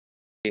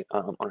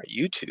on our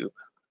YouTube.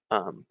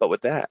 But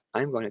with that,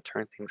 I'm going to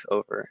turn things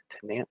over to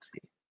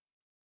Nancy.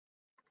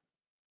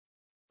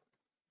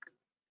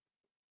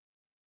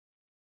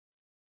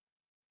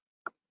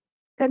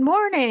 Good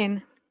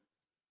morning.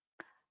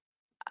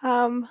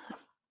 Am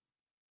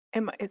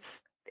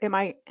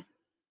I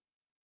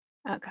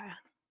okay?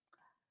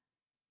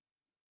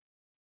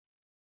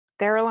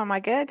 Daryl, am I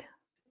good?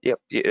 Yep,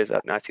 it is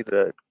up. Now I see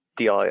the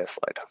DLIS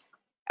slide.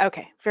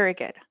 Okay, very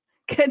good.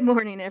 Good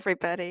morning,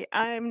 everybody.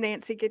 I'm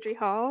Nancy Guidry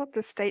Hall,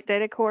 the State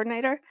Data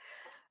Coordinator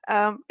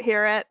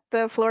here at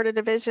the Florida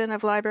Division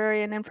of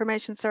Library and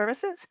Information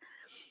Services.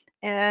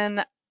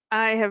 And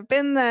I have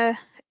been the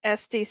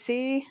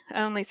SDC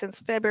only since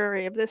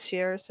February of this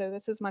year, so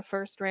this is my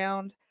first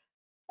round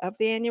of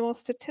the annual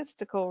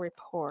statistical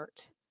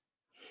report.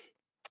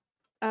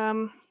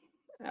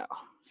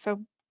 So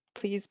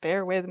please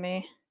bear with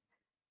me.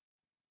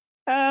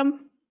 The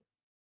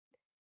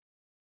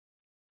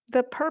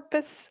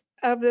purpose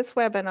of this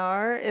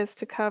webinar is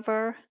to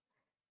cover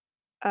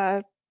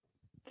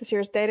this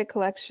year's data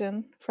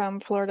collection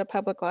from Florida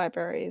Public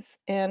Libraries.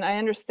 And I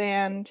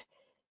understand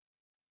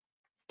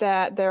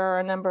that there are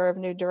a number of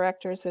new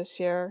directors this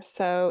year,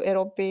 so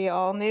it'll be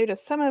all new to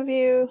some of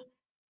you,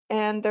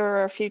 and there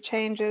are a few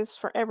changes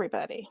for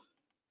everybody.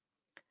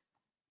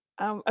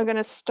 I'm going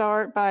to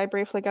start by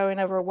briefly going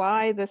over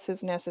why this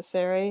is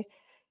necessary.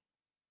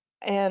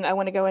 And I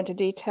want to go into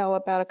detail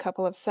about a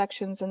couple of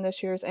sections in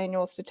this year's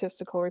annual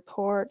statistical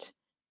report,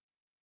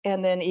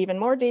 and then even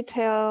more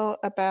detail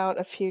about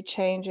a few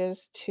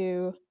changes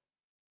to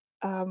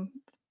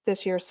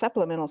this year's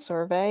supplemental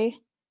survey.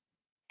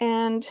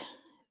 And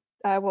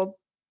I will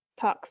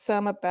talk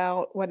some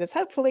about what is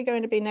hopefully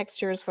going to be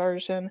next year's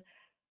version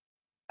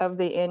of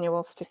the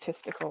annual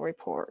statistical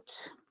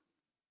report.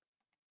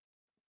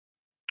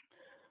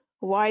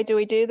 Why do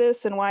we do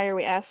this, and why are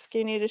we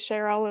asking you to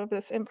share all of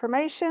this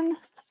information?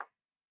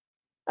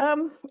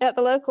 At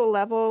the local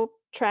level,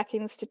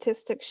 tracking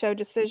statistics show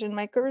decision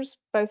makers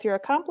both your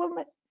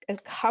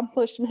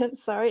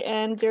accomplishments,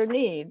 and your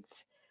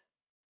needs.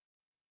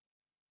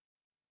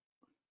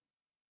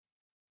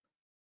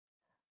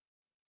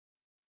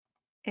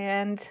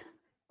 And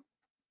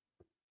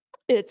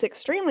it's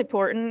extremely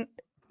important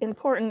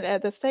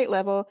at the state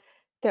level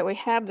that we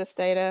have this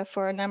data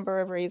for a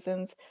number of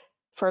reasons.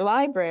 For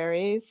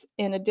libraries,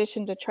 in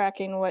addition to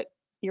tracking what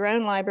your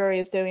own library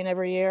is doing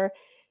every year,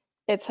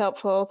 it's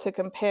helpful to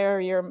compare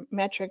your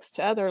metrics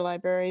to other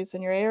libraries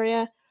in your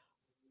area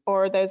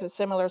or those of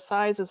similar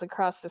sizes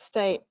across the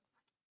state.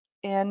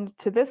 And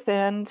to this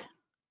end,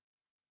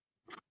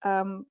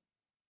 I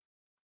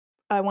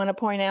want to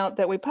point out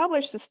that we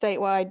publish the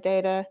statewide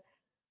data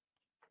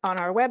on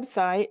our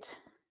website,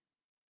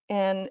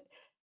 and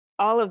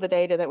all of the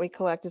data that we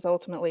collect is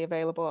ultimately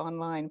available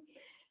online.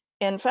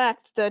 In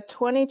fact, the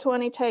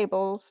 2020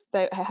 tables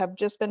that have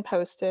just been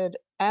posted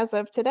as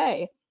of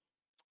today,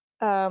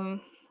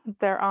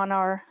 they're on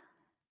our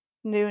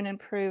new and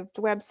improved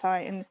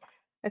website, and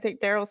I think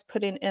Daryl's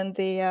putting in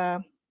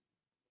the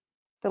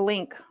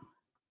link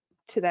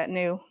to that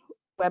new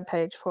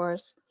webpage for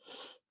us.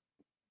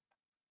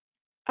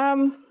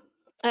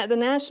 At the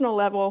national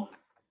level,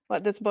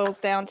 what this boils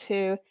down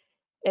to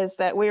is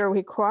that we are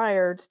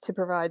required to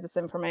provide this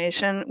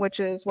information, which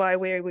is why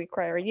we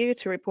require you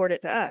to report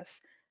it to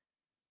us.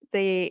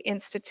 The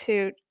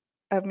Institute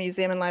of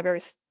Museum and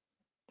Library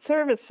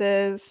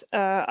Services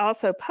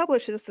also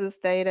publishes this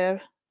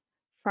data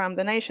from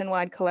the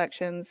nationwide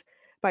collections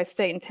by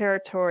state and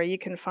territory. You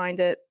can find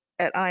it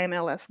at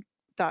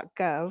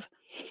imls.gov.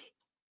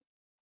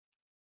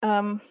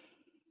 All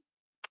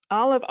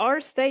of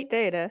our state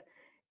data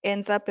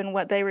ends up in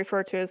what they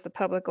refer to as the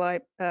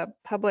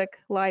Public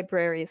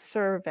Library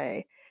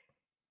Survey.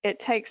 It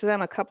takes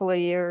them a couple of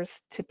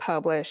years to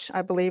publish.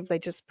 I believe they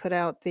just put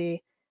out the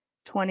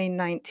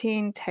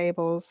 2019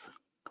 tables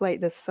late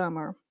this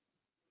summer.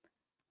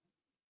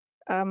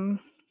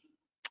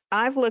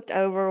 I've looked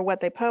over what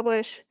they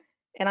publish,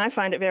 and I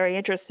find it very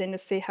interesting to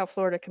see how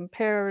Florida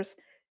compares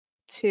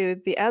to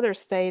the other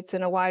states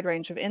in a wide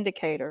range of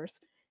indicators.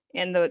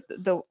 And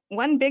the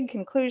one big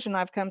conclusion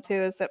I've come to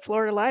is that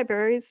Florida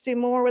libraries do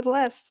more with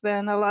less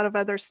than a lot of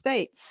other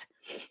states.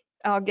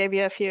 I'll give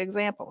you a few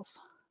examples.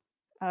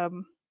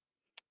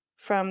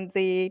 From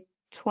the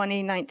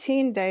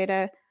 2019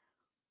 data,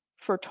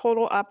 for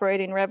total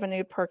operating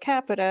revenue per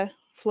capita,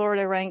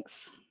 Florida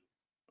ranks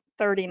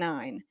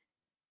 39.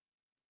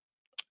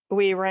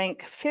 We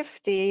rank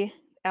 50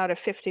 out of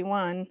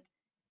 51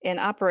 in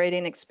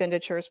operating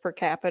expenditures per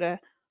capita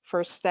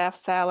for staff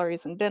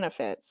salaries and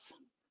benefits.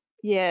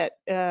 Yet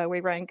we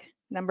rank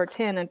number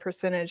 10 in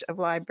percentage of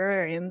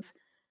librarians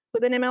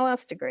with an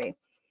MLS degree.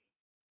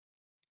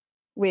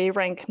 We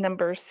rank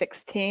number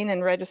 16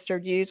 in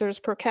registered users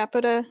per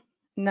capita,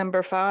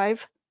 number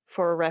 5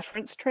 for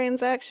reference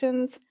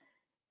transactions,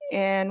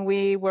 and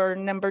we were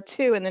number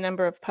 2 in the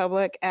number of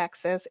public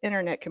access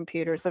internet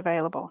computers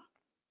available.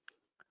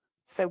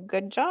 So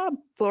good job,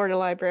 Florida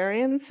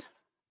librarians.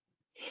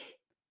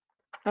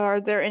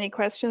 Are there any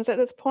questions at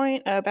this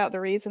point about the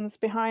reasons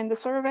behind the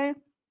survey?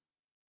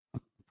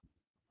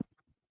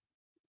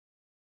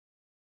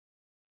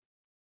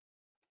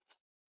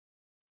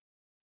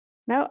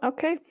 No?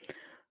 Okay.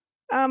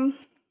 Um,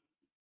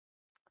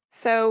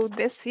 so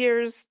this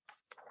year's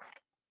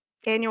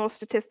annual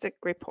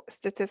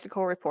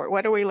statistical report,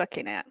 what are we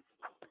looking at?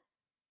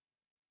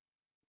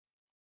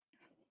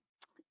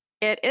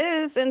 It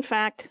is, in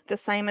fact, the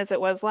same as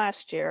it was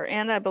last year,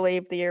 and I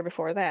believe the year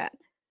before that.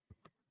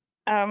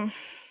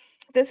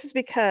 This is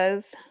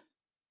because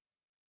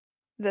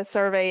the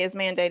survey is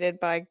mandated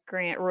by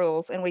grant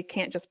rules, and we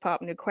can't just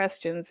pop new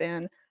questions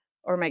in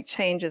or make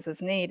changes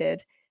as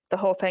needed. The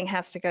whole thing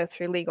has to go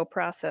through legal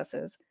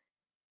processes.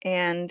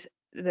 And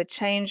the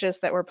changes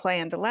that were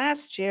planned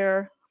last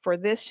year for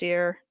this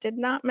year did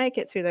not make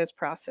it through those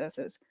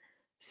processes.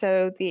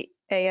 So the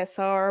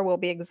ASR will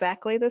be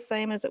exactly the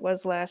same as it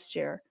was last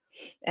year.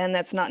 And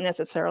that's not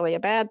necessarily a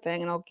bad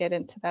thing, and I'll get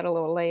into that a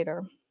little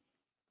later.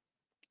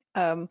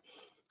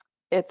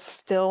 It's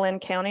still in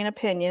counting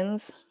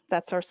opinions.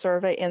 That's our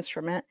survey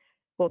instrument.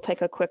 We'll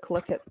take a quick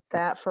look at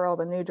that for all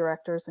the new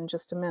directors in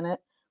just a minute.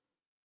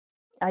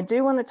 I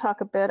do want to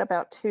talk a bit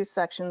about two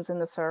sections in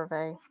the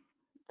survey.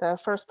 The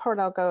first part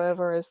I'll go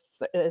over is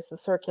the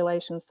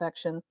circulation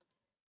section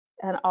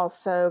and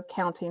also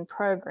counting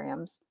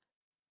programs.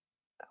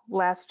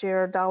 Last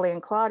year, Dolly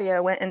and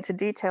Claudia went into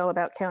detail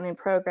about counting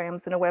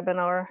programs in a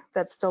webinar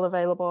that's still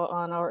available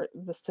on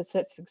the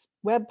statistics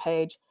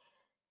webpage.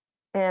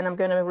 And I'm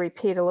going to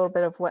repeat a little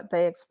bit of what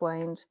they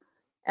explained.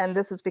 And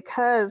this is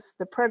because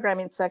the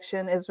programming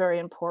section is very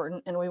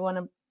important, and we want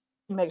to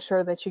make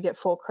sure that you get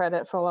full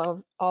credit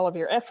for all of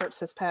your efforts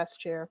this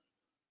past year.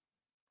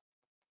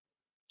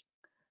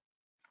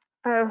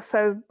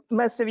 So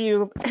most of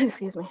you,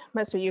 excuse me,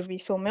 most of you will be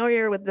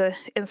familiar with the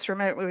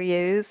instrument we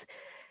use.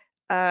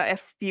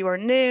 If you are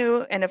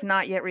new and have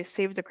not yet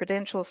received the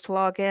credentials to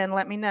log in,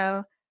 let me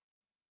know.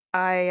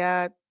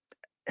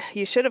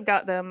 You should have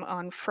got them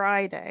on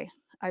Friday.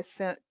 I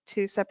sent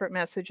 2 separate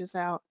messages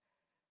out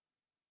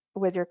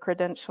with your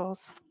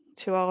credentials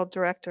to all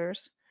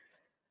directors.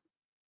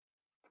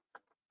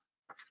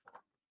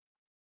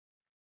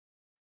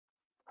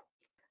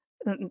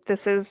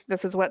 This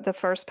is what the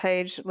first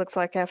page looks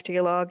like after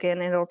you log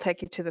in. It'll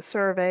take you to the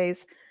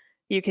surveys.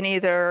 You can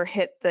either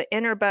hit the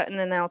enter button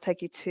and that'll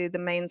take you to the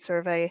main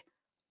survey,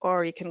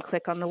 or you can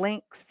click on the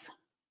links.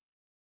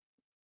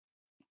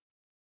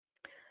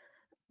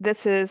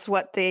 This is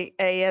what the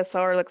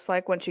ASR looks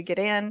like once you get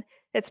in.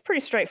 It's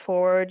pretty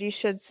straightforward. You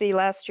should see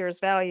last year's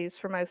values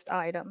for most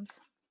items.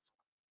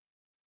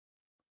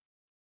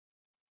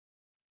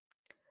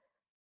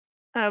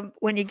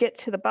 When you get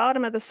to the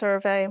bottom of the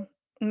survey,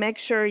 make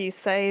sure you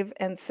save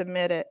and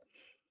submit it.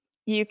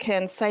 You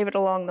can save it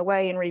along the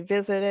way and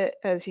revisit it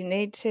as you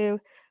need to,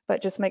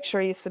 but just make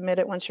sure you submit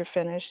it once you're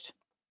finished.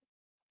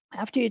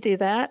 After you do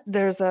that,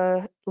 there's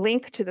a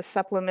link to the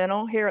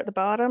supplemental here at the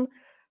bottom,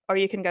 or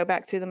you can go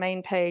back through the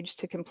main page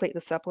to complete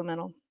the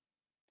supplemental.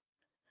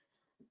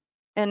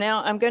 And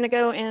now I'm going to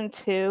go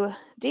into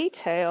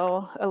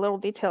a little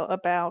detail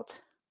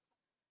about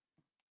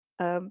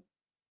the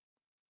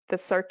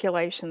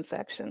circulation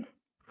section.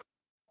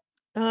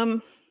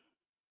 When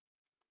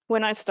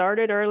I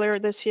started earlier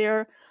this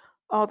year,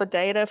 all the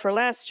data for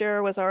last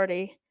year was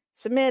already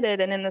submitted,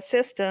 and in the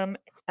system,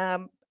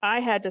 I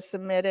had to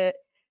submit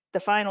the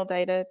final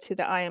data to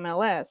the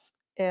IMLS,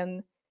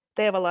 and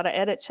they have a lot of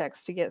edit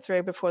checks to get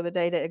through before the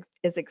data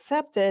is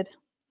accepted,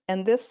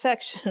 and this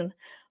section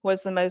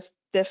was the most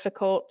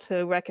difficult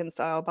to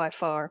reconcile by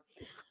far.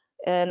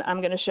 And I'm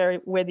going to share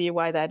with you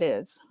why that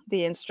is.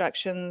 The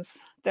instructions,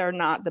 they're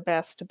not the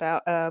best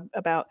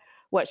about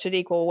what should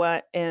equal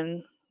what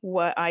and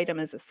what item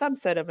is a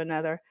subset of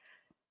another.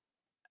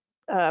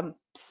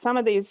 Some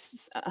of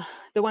these,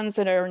 the ones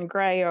that are in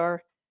gray,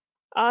 are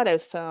auto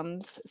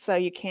sums, so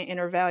you can't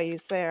enter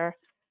values there.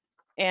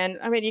 And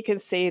I mean, you can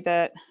see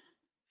that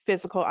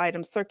physical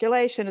item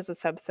circulation is a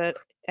subset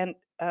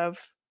of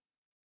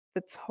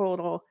the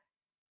total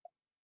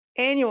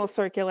annual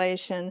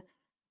circulation,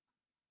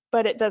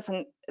 but it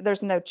doesn't,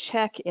 there's no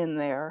check in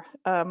there.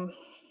 And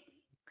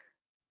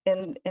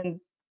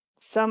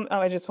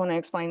I just want to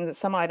explain that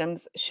some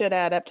items should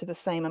add up to the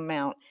same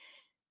amount.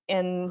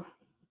 And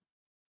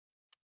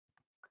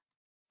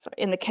so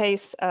in the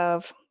case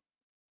of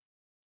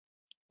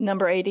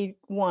number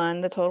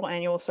 81, the total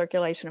annual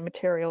circulation of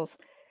materials,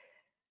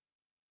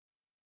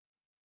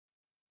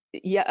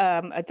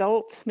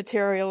 adult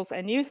materials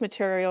and youth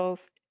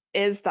materials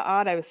is the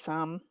auto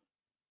sum,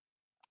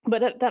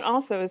 but that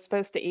also is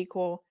supposed to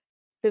equal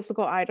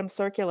physical item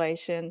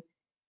circulation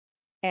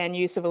and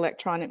use of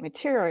electronic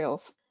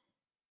materials.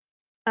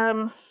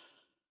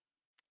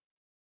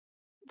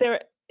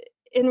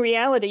 In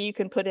reality, you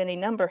can put any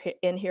number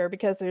in here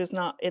because there's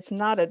no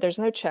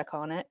check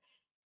on it.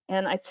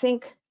 And I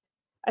think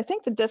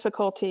the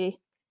difficulty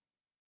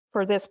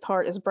for this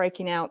part is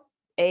breaking out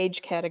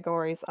age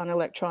categories on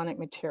electronic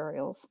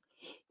materials.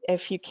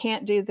 If you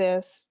can't do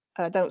this,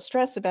 don't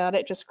stress about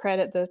it, just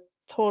credit the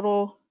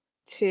total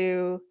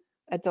to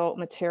adult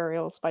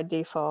materials by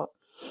default.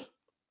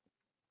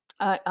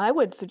 I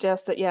would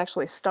suggest that you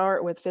actually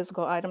start with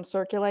physical item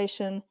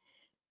circulation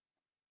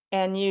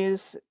and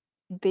use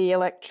the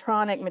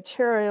electronic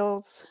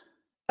materials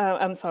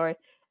I'm sorry,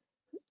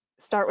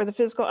 start with the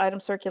physical item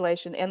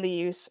circulation and the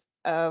use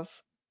of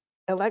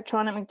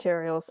electronic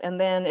materials, and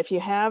then if you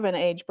have an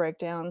age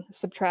breakdown,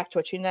 subtract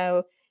what you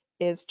know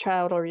is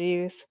child or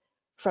youth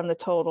from the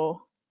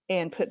total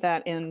and put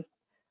that in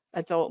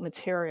adult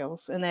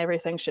materials, and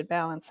everything should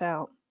balance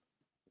out.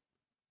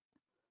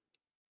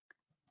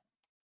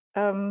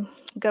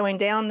 Going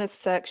down this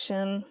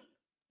section,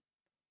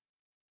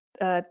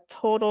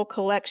 total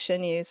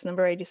collection use,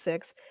 number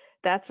 86,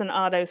 that's an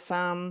auto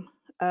sum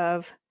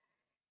of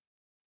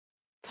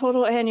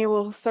total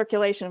annual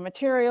circulation of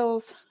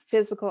materials,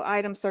 physical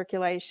item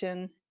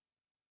circulation,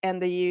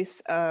 and the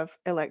use of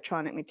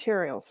electronic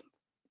materials.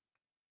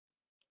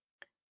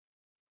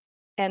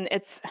 And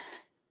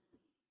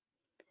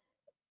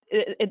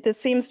this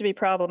seems to be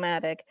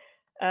problematic.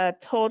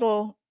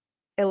 Total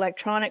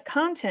electronic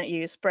content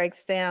use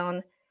breaks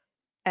down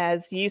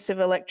as use of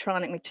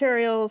electronic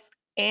materials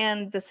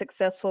and the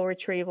successful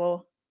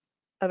retrieval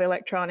of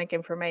electronic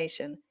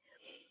information.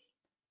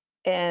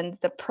 And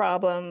the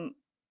problem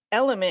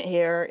element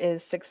here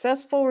is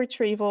successful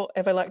retrieval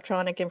of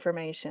electronic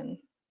information.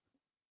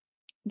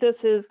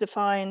 This is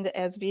defined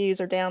as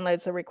views or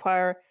downloads that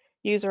require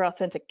user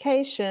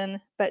authentication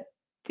but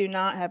do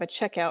not have a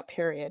checkout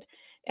period.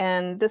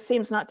 And this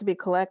seems not to be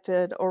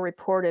collected or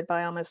reported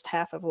by almost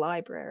half of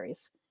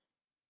libraries.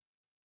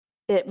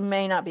 It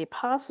may not be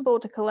possible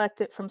to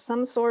collect it from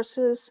some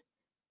sources,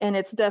 and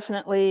it's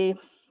definitely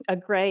a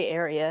gray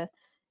area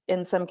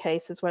in some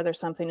cases whether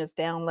something is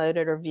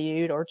downloaded or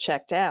viewed or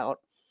checked out.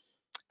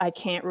 I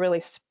can't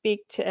really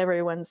speak to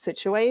everyone's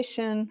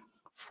situation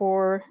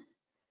for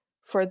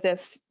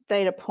this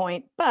data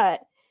point,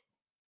 but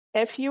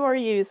if you are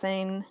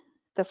using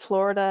the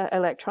Florida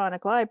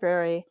Electronic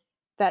Library,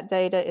 that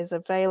data is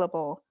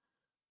available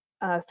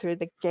through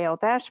the Gale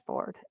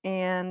dashboard.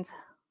 And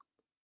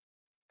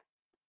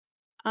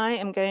I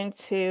am going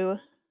to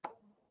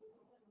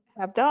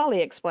have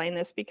Dolly explain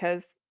this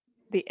because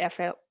the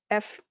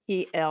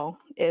FEL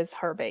is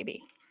her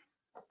baby.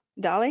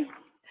 Dolly?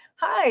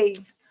 Hi,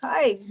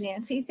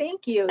 Nancy,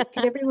 thank you.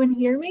 Can everyone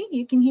hear me?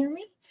 You can hear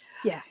me?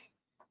 Yeah.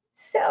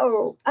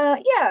 So,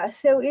 yeah,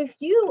 so if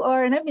you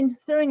are, and I've been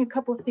throwing a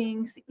couple of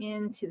things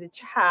into the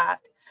chat,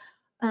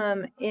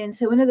 and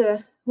so one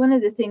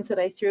of the things that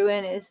I threw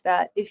in is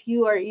that if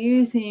you are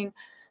using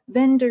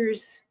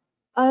vendors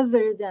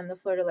other than the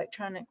Florida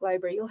Electronic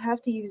Library, you'll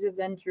have to use a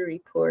vendor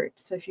report.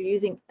 So if you're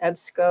using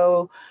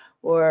EBSCO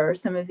or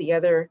some of the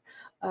other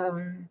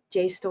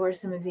JSTOR,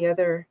 some of the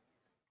other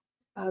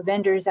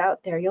vendors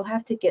out there, you'll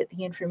have to get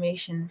the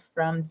information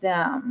from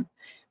them.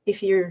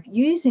 If you're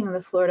using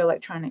the Florida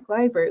Electronic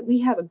Library, we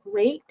have a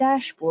great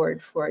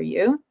dashboard for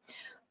you.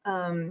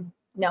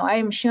 Now I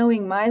am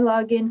showing my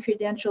login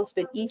credentials,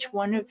 but each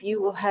one of you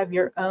will have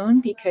your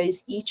own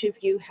because each of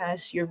you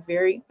has your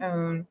very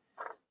own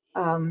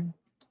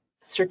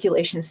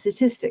circulation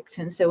statistics.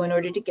 And so in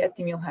order to get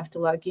them, you'll have to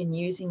log in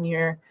using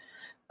your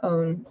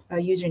own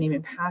username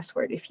and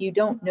password. If you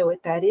don't know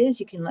what that is,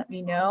 you can let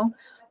me know,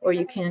 or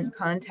you can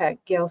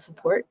contact Gale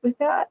support with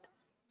that,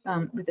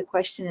 with a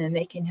question, and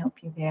they can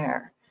help you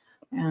there.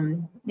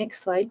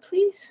 Next slide,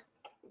 please.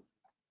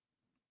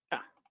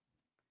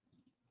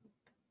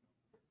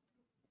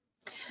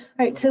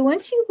 All right, so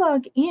once you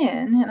log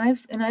in,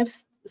 and I've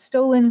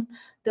stolen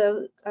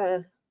the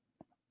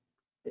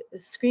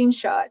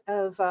screenshot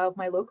of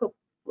my local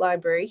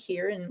library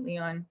here in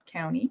Leon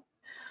County.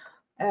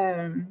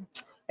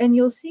 And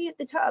you'll see at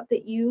the top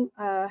that you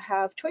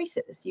have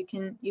choices. You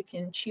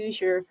can choose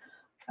your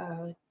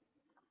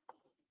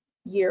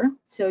year.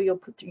 So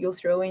you'll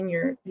throw in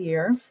your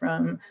year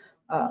from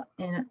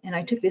and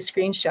I took this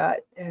screenshot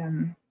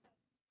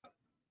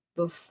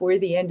before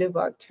the end of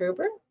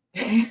October.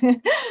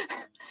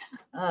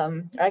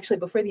 Actually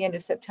before the end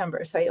of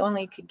September, so I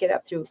only could get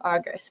up through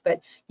August,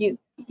 but you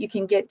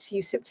can get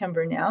to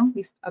September now.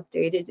 We've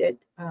updated it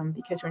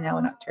because we're now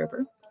in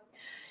October.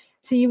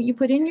 So you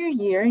put in your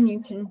year and you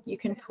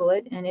can pull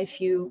it, and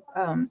if you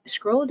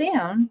scroll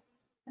down,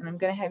 and I'm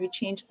going to have you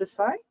change the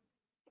slide.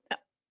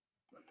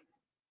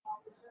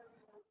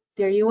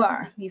 There you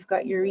are. You've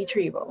got your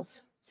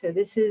retrievals. So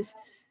this is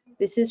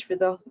for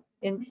the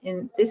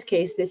in this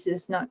case, this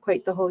is not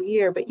quite the whole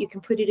year, but you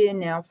can put it in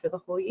now for the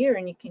whole year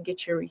and you can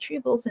get your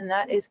retrievals, and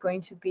that is going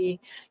to be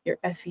your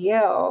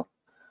FEL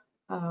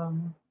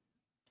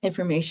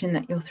information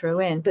that you'll throw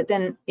in. But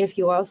then if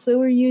you also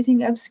are using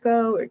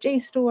EBSCO or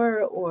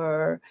JSTOR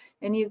or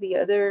any of the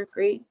other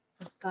great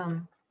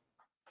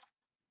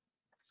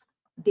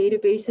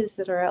databases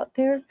that are out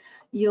there,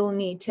 you'll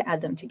need to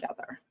add them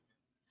together.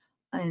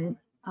 And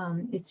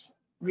it's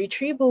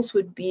retrievals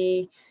would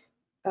be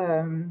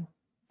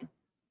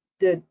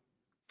the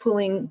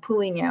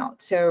pulling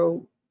out.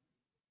 So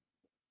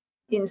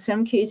in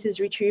some cases,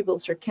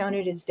 retrievals are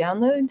counted as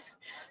downloads.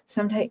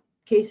 Some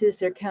cases,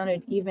 they're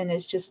counted even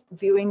as just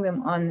viewing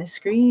them on the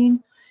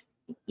screen.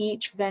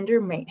 Each vendor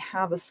might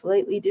have a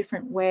slightly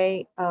different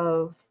way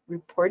of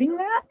reporting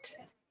that.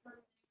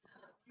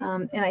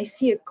 And I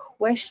see a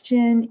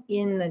question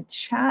in the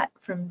chat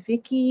from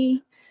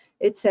Vicky.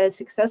 It says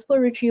successful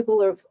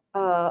retrieval of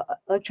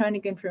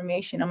electronic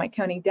information. Am I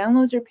counting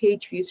downloads or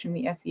page views from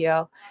the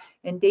FEL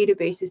and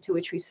databases to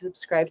which we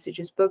subscribe, such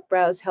as Book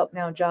Browse, Help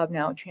Now, Job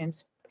Now,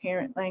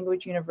 Transparent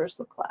Language,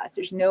 Universal Class?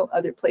 There's no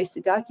other place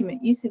to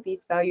document use of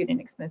these valued and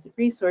expensive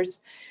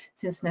resources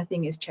since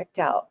nothing is checked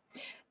out.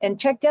 And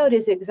checked out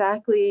is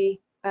exactly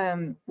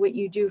what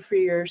you do for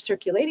your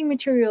circulating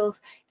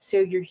materials. So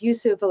your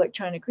use of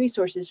electronic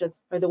resources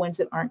are the ones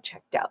that aren't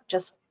checked out.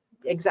 Just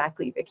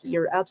exactly, Vicki,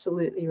 you're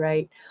absolutely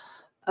right.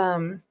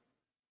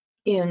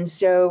 And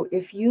so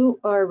if you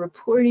are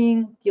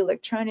reporting the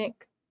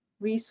electronic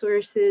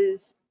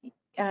resources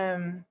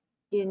in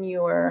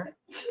your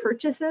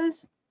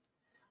purchases,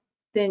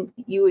 then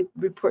you would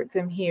report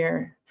them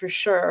here for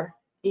sure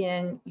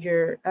in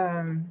your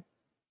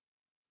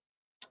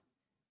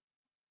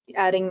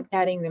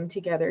adding them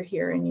together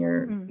here in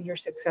your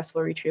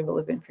successful retrieval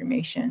of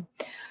information.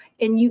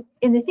 And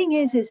the thing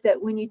is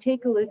that when you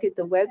take a look at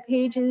the web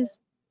pages,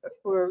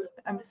 or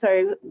I'm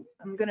sorry,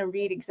 I'm going to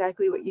read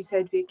exactly what you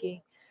said,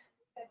 Vicki.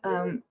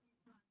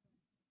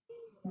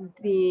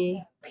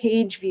 The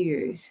page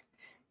views.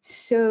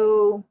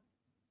 So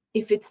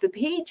if it's the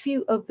page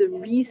view of the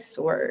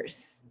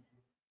resource,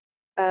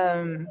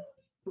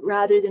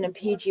 rather than a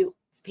page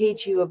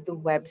view of the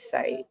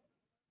website,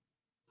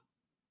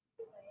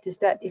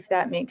 if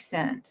that makes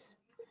sense.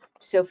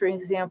 So for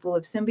example,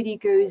 if somebody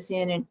goes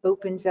in and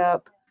opens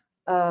up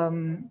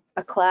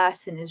a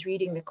class and is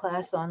reading the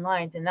class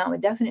online, then that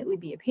would definitely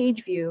be a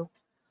page view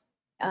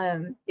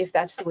if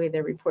that's the way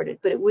they're reported.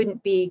 But it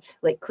wouldn't be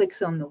like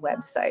clicks on the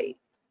website.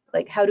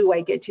 Like, how do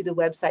I get to the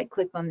website?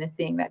 Click on the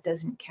thing. That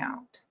doesn't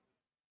count.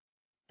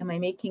 Am I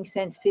making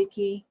sense,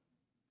 Vicki?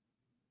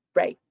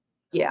 Right.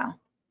 Yeah.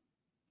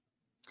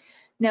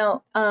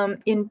 Now,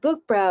 in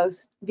Book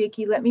Browse,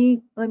 Vicki, let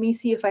me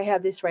see if I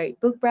have this right.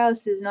 Book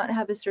Browse does not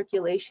have a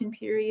circulation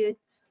period.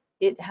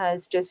 It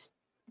has just,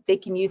 they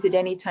can use it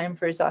anytime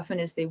for as often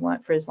as they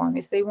want, for as long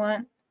as they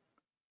want.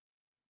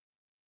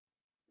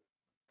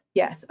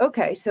 Yes.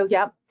 Okay. So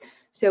yeah.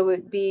 So it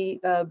would be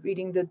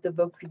reading the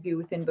book review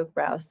within Book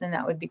Browse, then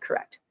that would be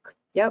correct.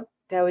 Yep,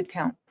 that would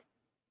count.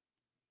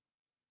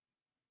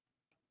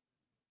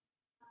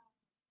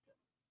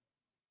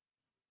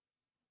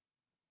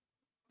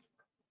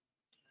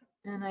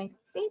 And I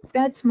think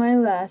that's my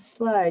last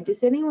slide.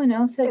 Does anyone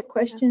else have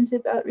questions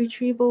about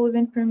retrieval of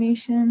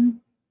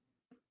information?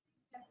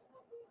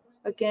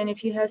 Again,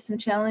 if you have some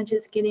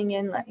challenges getting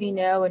in, let me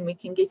know and we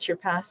can get your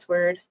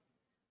password.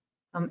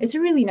 It's a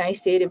really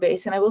nice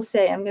database, and I will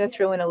say, I'm going to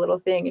throw in a little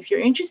thing. If you're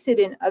interested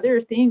in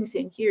other things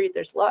in here,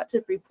 there's lots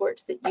of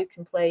reports that you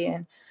can play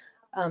in.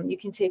 You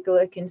can take a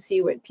look and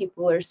see what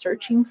people are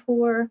searching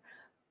for.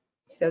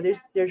 So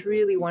there's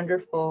really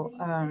wonderful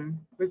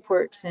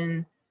reports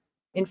and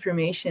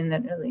information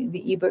that really,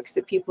 the ebooks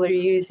that people are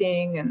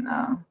using, and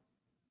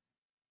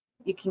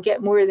you can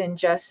get more than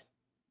just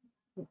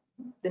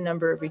the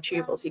number of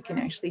retrievals. You can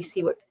actually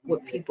see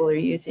what people are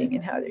using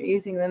and how they're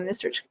using them, the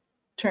search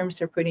terms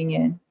they're putting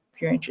in,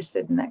 if you're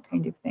interested in that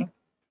kind of thing.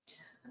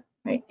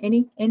 Right,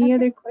 any Okay.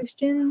 other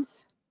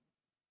questions?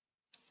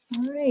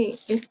 All right,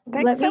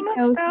 Thanks so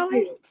much,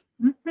 Dolly.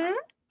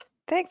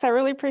 Thanks, I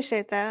really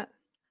appreciate that.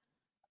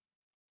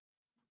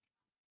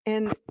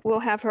 And we'll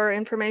have her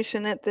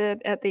information at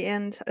the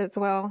end as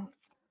well,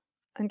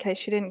 in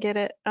case you didn't get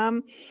it.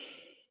 All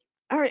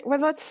right, well,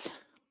 let's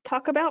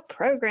talk about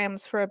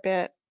programs for a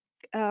bit.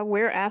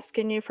 We're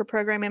asking you for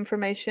program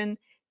information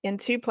in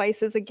 2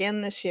 places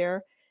again this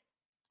year.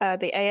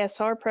 The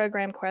ASR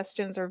program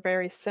questions are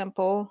very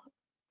simple,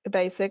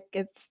 basic.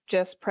 It's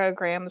just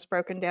programs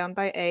broken down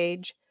by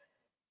age.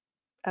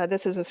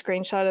 This is a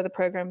screenshot of the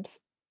programs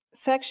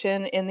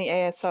section in the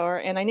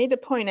ASR, and I need to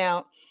point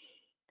out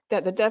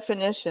that the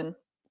definition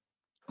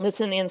that's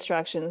in the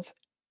instructions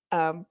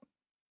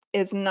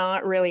is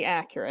not really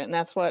accurate, and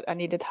that's what I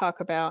need to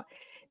talk about.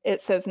 It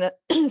says,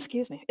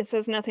 excuse me, it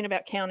says nothing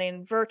about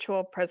counting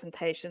virtual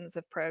presentations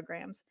of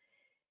programs.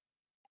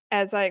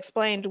 As I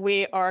explained,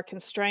 we are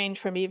constrained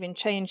from even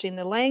changing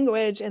the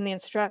language in the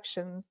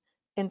instructions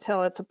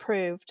until it's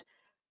approved,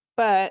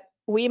 but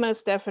we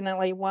most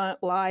definitely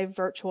want live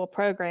virtual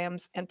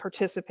programs and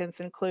participants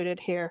included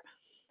here.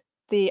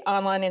 The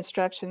online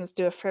instructions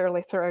do a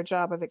fairly thorough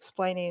job of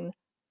explaining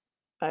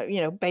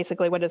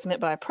basically what is meant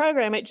by a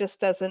program. It just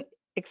doesn't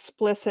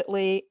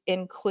explicitly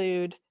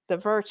include the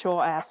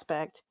virtual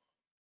aspect.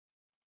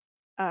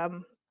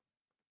 So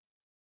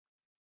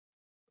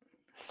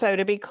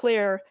to be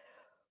clear,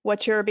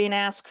 what you're being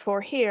asked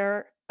for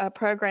here, a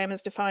program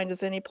is defined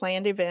as any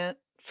planned event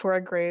for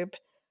a group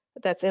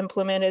that's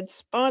implemented,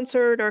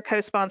 sponsored, or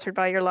co-sponsored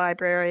by your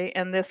library,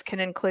 and this can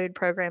include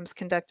programs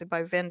conducted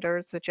by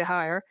vendors that you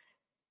hire.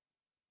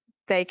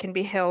 They can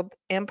be held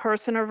in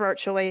person or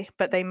virtually,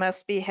 but they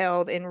must be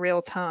held in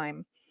real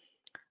time.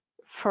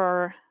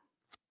 For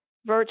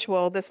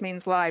virtual, this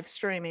means live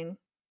streaming.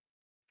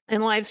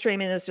 And live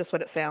streaming is just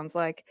what it sounds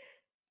like.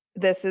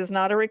 This is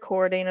not a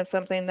recording of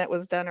something that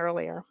was done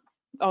earlier,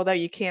 although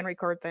you can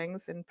record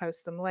things and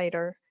post them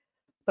later,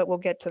 but we'll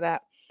get to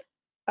that.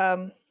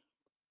 How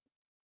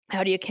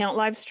do you count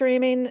live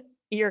streaming?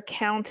 you're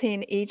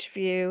counting each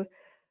view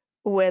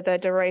with a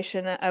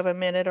duration of a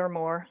minute or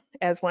more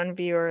as one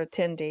viewer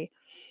attendee.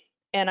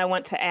 And I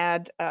want to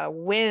add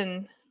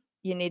when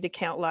you need to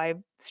count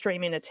live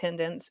streaming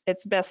attendance,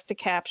 it's best to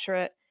capture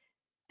it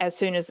as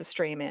soon as the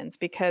stream ends,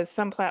 because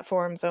some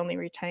platforms only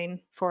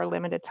retain for a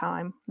limited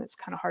time. It's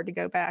kind of hard to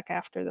go back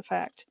after the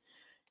fact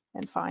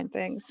and find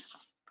things.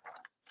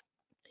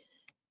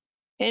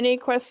 Any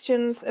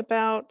questions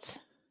about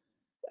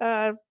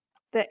the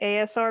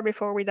ASR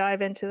before we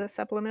dive into the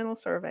supplemental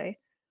survey?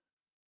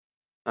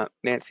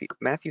 Nancy,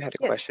 Matthew had a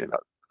Yes. question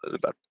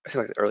about I think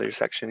like the earlier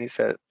section. He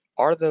said,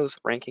 "Are those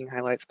ranking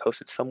highlights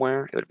posted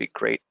somewhere? It would be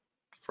great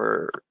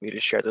for me to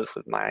share those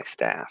with my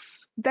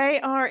staff."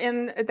 They are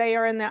in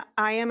the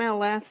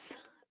IMLS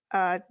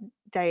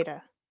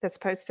data that's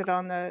posted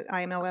on the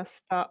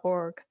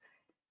imls.org.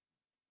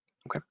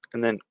 Okay.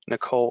 And then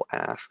Nicole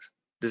asks,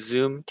 "Does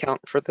Zoom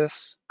count for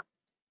this?"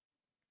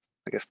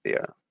 I guess the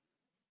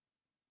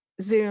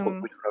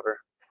Zoom. whichever.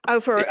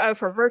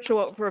 For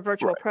virtual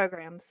Right.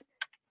 programs.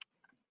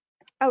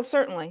 Oh,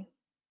 certainly.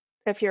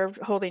 If you're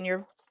holding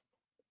your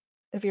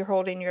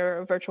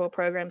virtual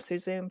programs through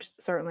Zoom,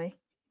 certainly.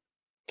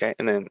 Okay.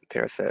 And then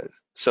Tara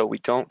says, "So we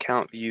don't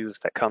count views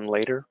that come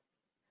later?"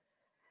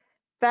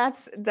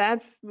 That's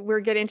we're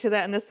getting to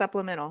that in the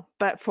supplemental.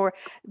 But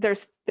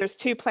there's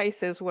two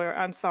places where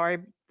I'm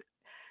sorry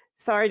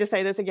to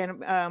say this again,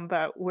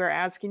 but we're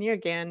asking you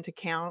again to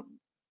count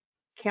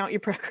your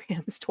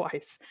programs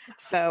twice.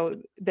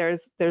 So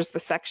there's the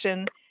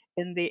section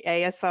in the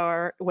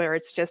ASR where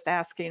it's just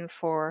asking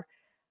for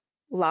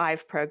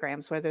live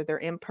programs, whether they're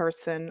in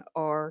person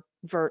or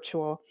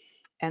virtual.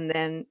 And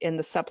then in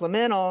the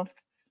supplemental,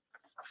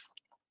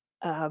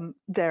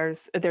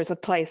 there's a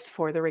place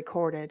for the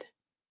recorded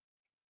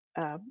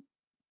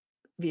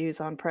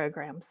views on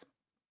programs.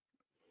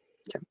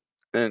 Okay.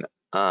 And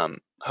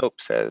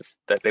Hope says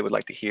that they would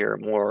like to hear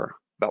more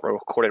about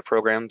recorded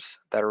programs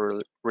that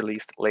are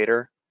released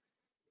later.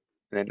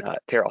 And then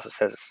Tara also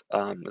says,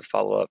 as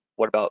follow-up,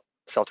 what about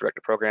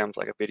self-directed programs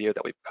like a video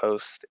that we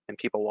post and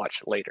people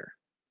watch later?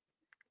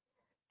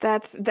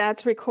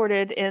 That's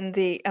recorded in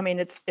the, I mean,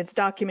 it's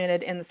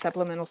documented in the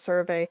supplemental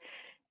survey.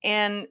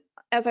 And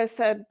as I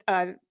said,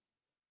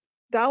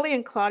 Dolly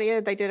and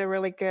Claudia, they did a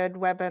really good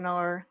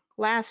webinar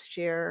last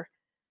year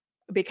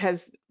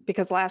because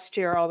last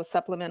year all the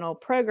supplemental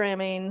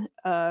programming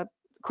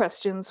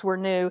questions were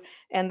new,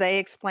 and they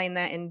explained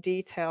that in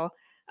detail.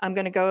 I'm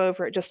going to go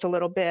over it just a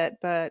little bit,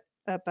 but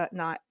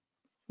not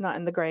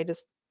in the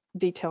greatest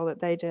detail that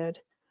they did.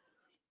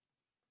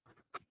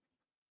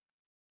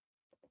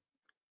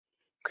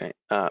 Okay,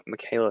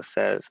 Michaela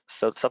says,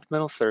 so the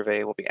supplemental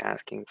survey will be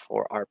asking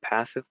for our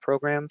passive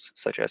programs,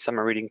 such as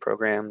summer reading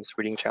programs,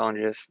 reading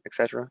challenges,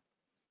 etc.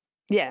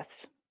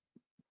 Yes.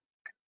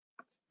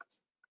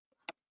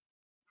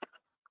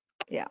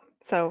 Yeah.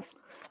 So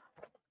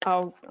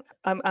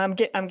I'm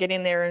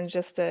getting there in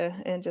just a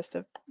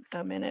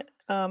minute.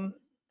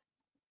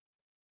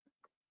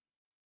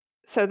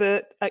 So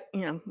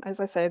as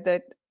I said,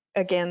 that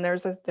again,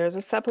 there's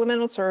a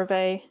supplemental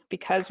survey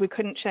because we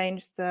couldn't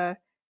change the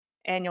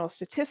annual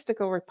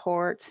statistical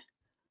report,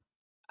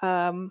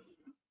 and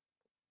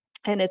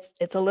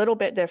it's a little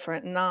bit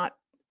different, not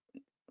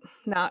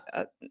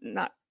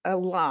a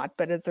lot,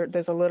 but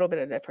there's a little bit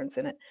of difference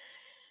in it.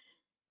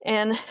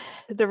 And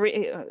the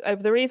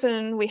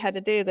reason we had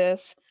to do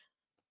this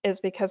is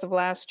because of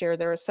last year.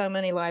 There were so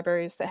many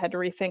libraries that had to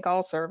rethink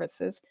all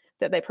services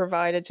that they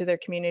provided to their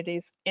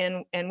communities,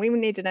 and we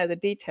need to know the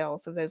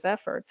details of those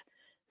efforts.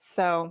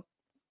 So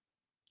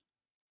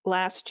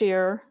last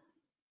year,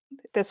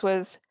 this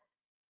was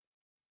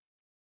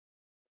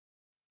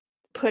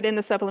put in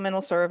the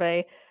supplemental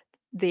survey,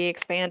 the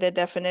expanded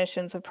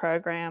definitions of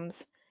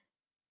programs,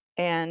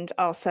 and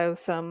also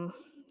some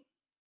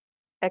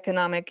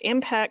economic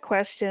impact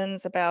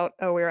questions about,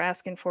 we're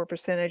asking for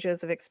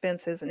percentages of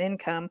expenses and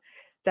income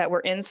that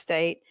were in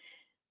state.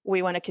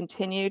 We want to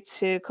continue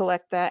to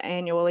collect that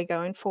annually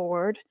going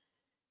forward.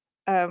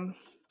 The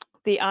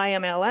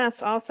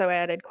IMLS also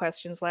added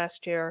questions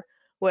last year,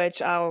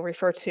 which I'll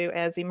refer to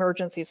as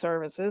emergency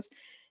services,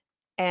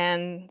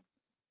 and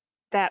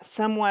that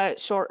somewhat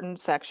shortened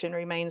section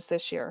remains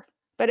this year.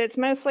 But it's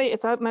mostly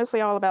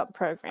all about the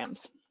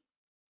programs.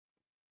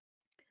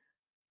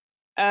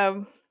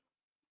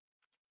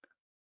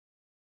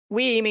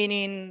 We,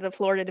 meaning the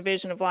Florida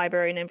Division of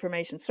Library and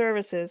Information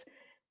Services,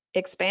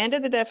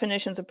 expanded the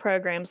definitions of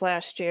programs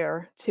last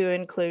year to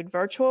include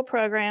virtual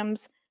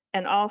programs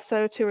and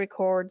also to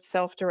record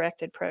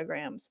self-directed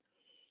programs.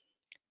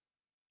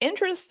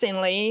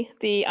 Interestingly,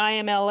 the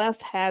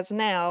IMLS has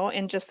now,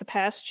 in just the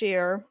past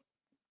year,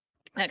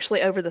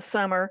 actually over the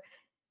summer,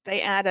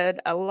 they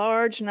added a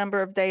large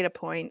number of data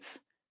points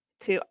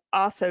to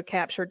also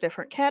capture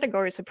different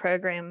categories of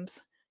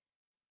programs.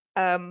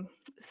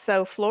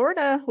 So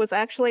Florida was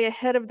actually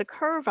ahead of the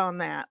curve on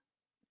that.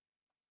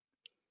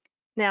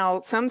 Now,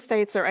 some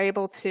states are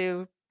able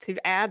to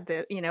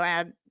add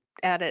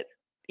add it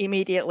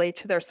immediately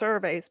to their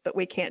surveys, but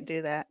we can't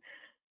do that.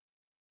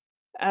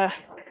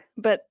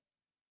 But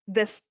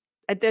this,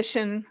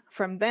 addition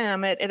from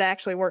them, it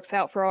actually works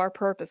out for our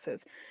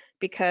purposes,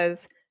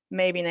 because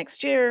maybe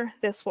next year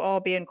this will all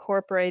be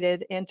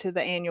incorporated into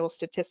the annual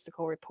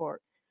statistical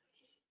report.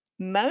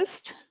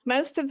 Most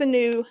of the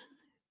new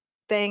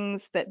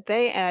things that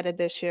they added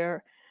this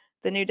year,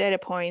 the new data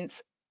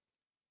points,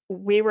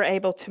 we were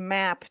able to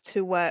map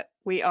to what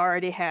we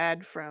already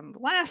had from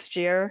last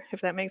year,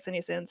 if that makes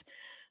any sense.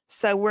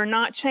 So we are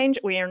not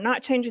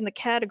changing the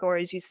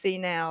categories you see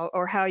now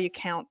or how you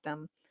count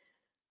them.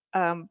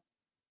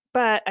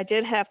 But I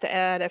did have to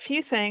add a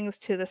few things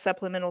to the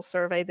supplemental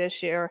survey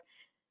this year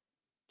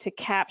to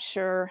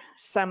capture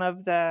some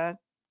of the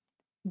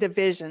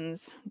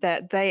divisions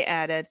that they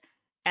added,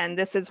 and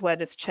this is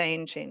what is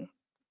changing.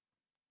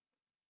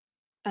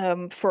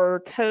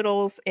 For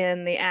totals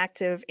in the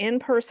active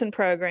in-person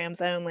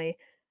programs only,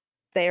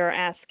 they are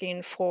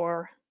asking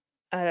for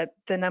the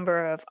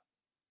number of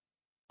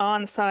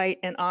on-site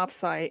and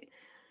off-site,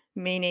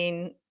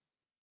 meaning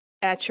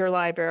at your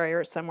library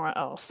or somewhere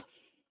else.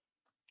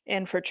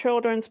 And for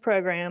children's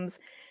programs,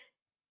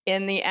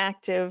 in the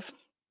active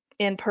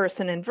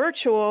in-person and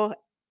virtual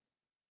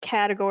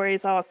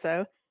categories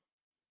also,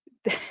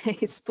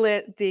 they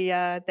split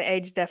the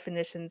age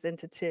definitions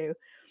into two.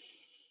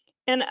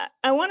 And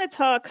I want to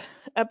talk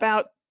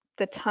about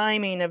the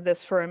timing of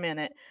this for a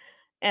minute.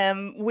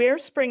 We're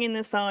springing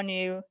this on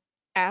you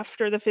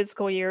after the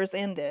fiscal year's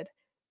ended.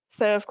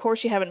 So of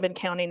course you haven't been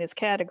counting as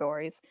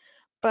categories,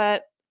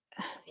 but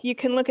you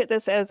can look at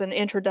this as an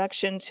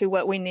introduction to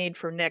what we need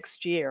for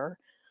next year.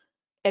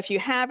 If you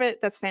have it,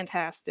 that's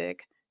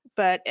fantastic.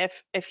 But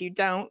if you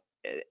don't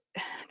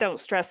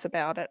stress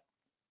about it.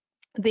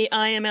 The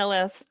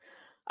IMLS,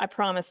 I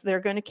promise, they're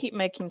going to keep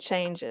making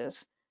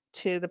changes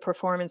to the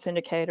performance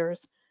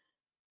indicators,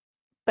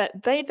 but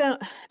they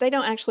don't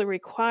actually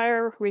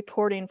require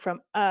reporting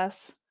from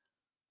us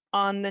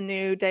on the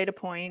new data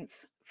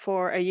points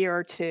for a year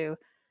or two.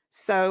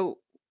 So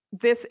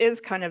this is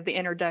kind of the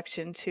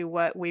introduction to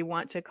what we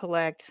want to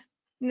collect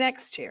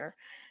next year.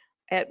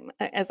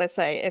 As I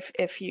say,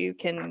 if you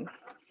can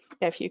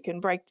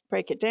break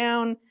it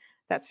down,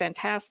 that's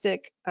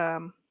fantastic.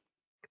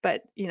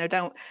 But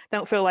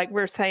don't feel like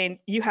we're saying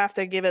you have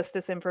to give us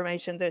this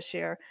information this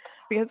year,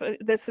 because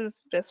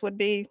this would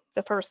be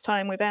the first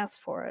time we've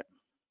asked for it.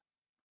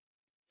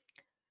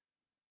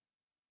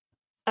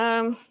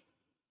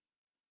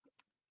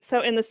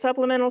 So in the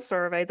supplemental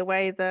survey, the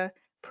way the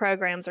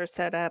programs are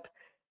set up,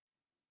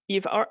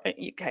 you've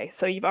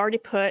already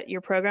put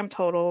your program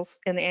totals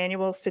in the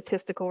annual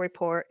statistical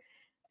report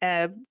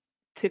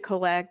to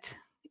collect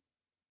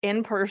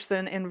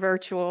in-person and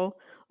virtual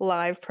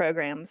live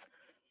programs.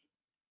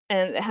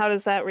 And how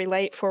does that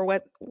relate for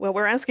what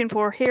we're asking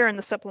for here in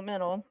the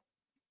supplemental?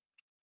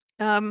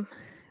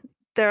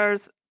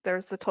 There's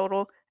the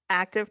total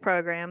active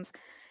programs,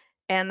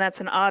 and that's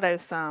an auto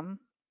sum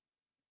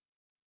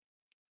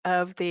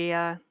of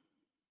the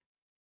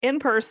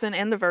in-person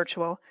and the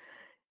virtual.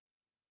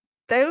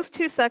 Those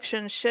two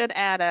sections should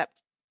add up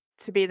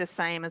to be the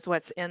same as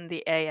what's in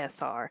the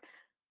ASR.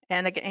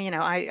 And again,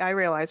 I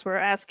realize we're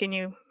asking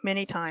you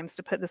many times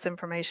to put this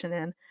information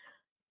in,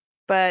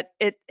 but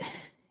it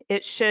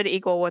should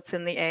equal what's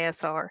in the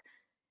ASR.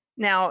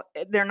 Now,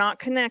 they're not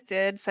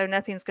connected, so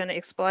nothing's going to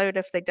explode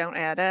if they don't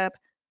add up,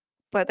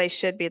 but they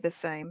should be the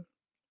same.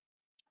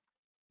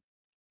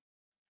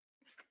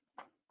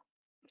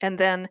 And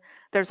then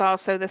there's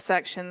also the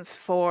sections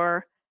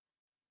for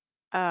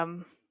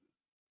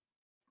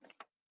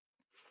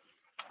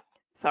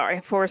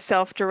for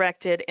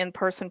self-directed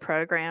in-person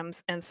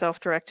programs and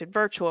self-directed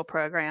virtual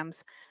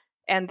programs.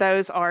 And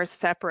those are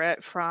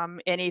separate from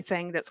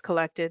anything that's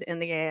collected in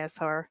the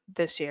ASR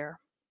this year.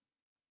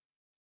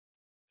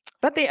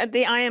 But the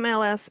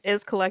IMLS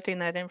is collecting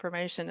that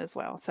information as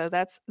well. So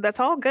that's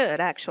all good,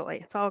 actually.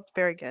 It's all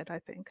very good, I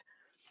think.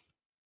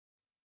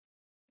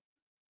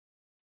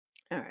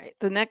 All right,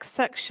 the next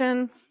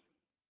section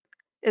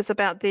is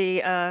about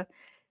the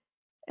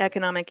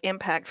economic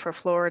impact for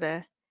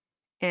Florida.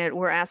 And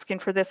we're asking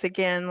for this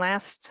again.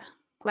 Last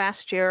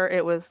year,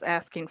 it was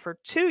asking for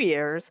 2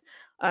 years.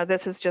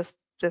 This is just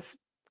this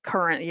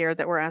current year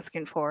that we're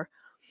asking for.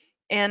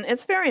 And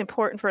it's very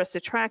important for us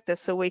to track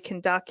this so we can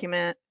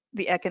document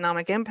the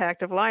economic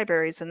impact of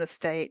libraries in the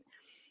state.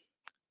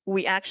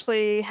 We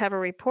actually have a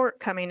report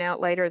coming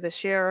out later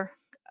this year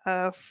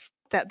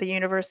that the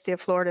University of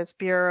Florida's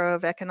Bureau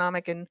of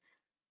Economic and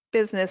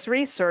Business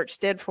Research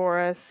did for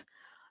us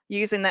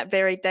using that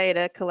very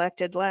data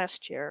collected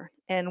last year.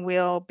 And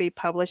we'll be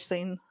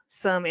publishing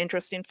some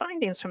interesting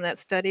findings from that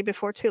study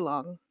before too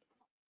long.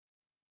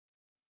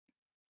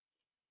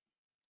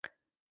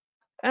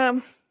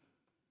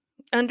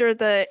 Under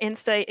the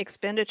in-state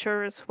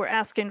expenditures, we're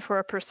asking for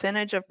a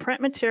percentage of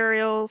print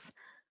materials,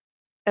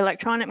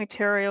 electronic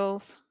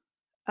materials,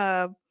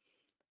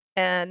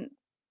 and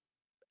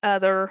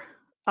other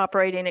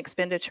operating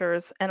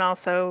expenditures, and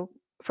also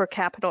for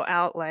capital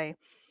outlay.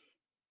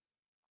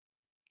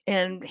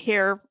 And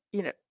here,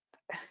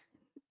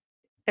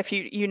 if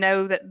you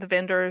know that the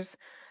vendors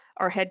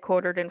are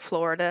headquartered in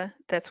Florida,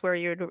 that's where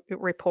you'd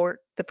report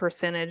the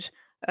percentage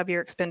of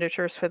your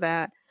expenditures for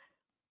that.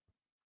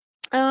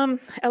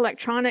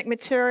 Electronic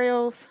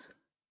materials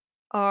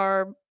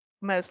are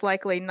most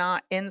likely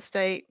not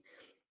in-state,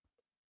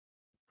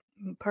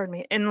 pardon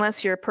me,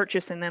 unless you're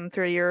purchasing them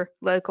through your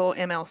local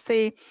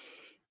MLC.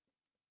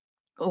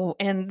 Oh,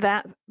 in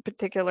that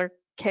particular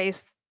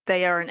case,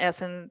 they are in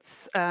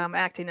essence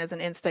acting as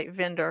an in-state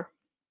vendor.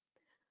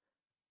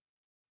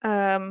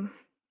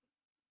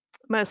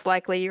 Most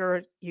likely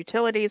your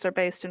utilities are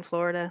based in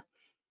Florida,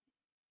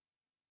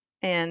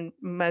 and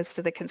most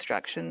of the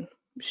construction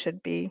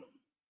should be,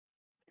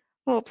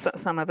 well,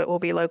 some of it will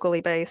be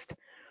locally based.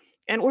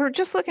 And we're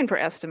just looking for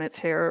estimates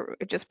here,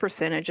 just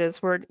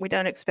percentages. We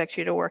don't expect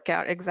you to work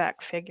out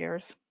exact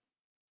figures.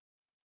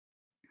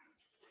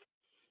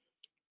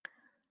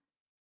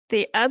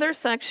 The other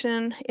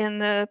section in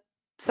the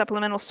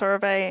supplemental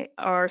survey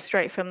are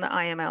straight from the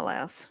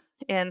IMLS.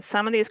 And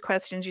some of these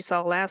questions you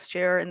saw last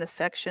year in the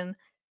section,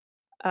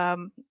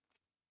 some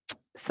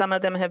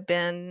of them have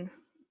been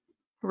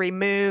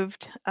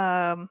removed,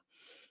 so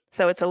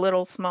it's a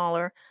little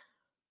smaller.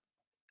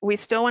 We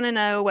still want to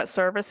know what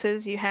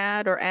services you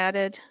had or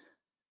added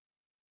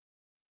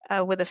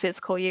with a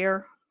fiscal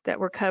year that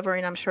we're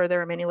covering. I'm sure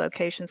there are many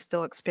locations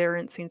still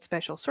experiencing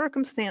special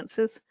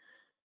circumstances,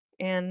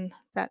 and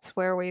that's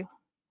where we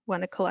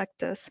want to collect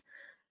this.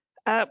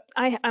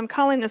 I'm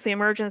calling this the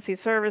emergency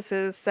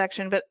services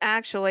section, but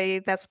actually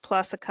that's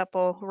plus a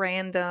couple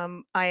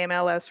random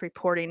IMLS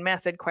reporting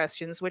method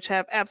questions, which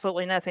have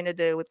absolutely nothing to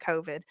do with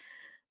COVID,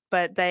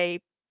 but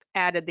they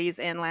added these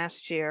in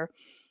last year.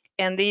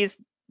 And these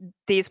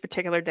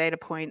particular data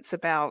points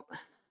about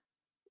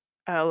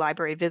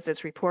library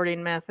visits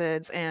reporting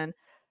methods and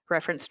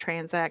reference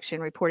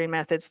transaction reporting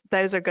methods,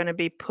 those are going to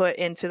be put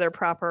into their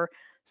proper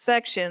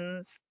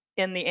sections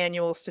in the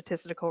annual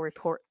statistical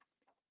report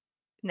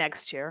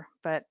next year,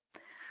 but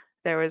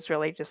there was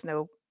really just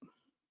no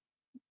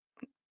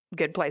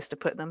good place to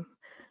put them.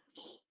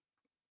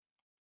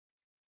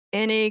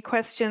 Any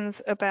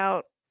questions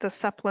about the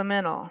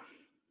supplemental?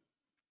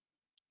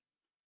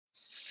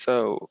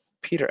 So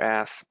Peter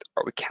asked,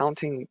 are we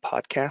counting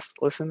podcast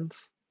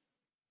listens?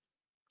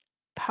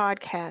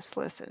 Podcast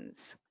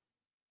listens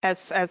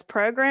as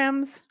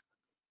programs?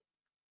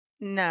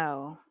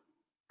 No.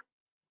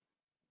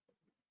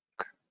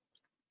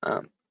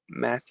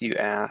 Matthew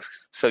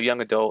asks, so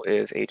young adult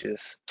is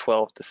ages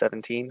 12 to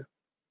 17?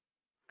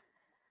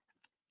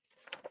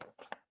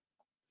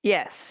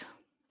 Yes.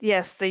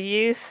 Yes, the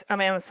youth,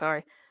 I'm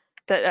sorry.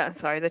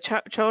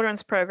 The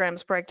children's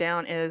programs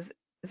breakdown is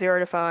 0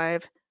 to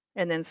 5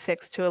 and then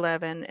 6 to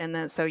 11, and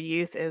then so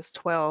youth is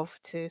 12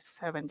 to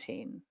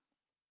 17.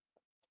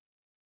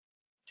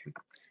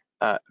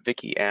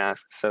 Vicky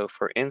asks, so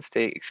for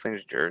in-state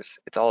expenditures,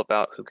 it's all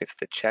about who gets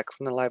the check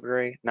from the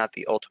library, not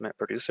the ultimate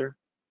producer?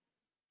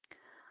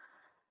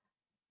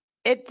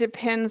 It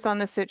depends on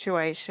the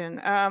situation.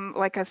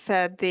 Like I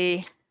said,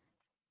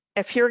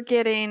 if you're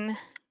getting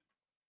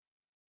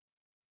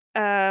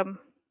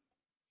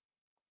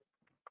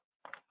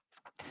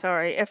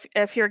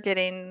if you're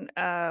getting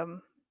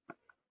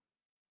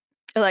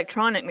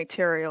electronic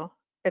material,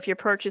 if you're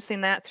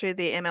purchasing that through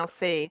the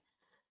MLC,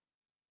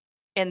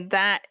 in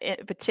that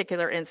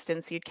particular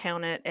instance, you'd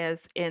count it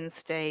as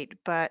in-state.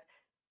 But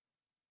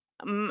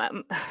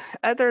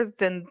other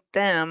than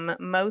them,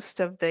 most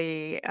of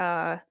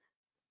the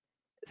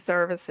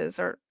services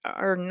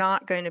are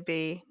not going to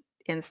be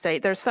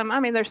in-state. There's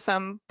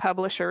some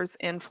publishers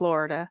in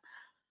Florida,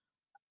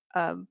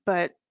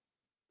 but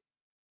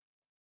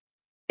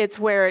it's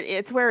where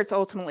it's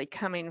ultimately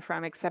coming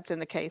from, except in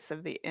the case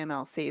of the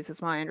MLCs,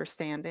 is my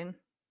understanding.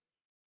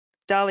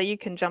 Dolly, you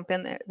can jump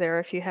in there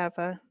if you have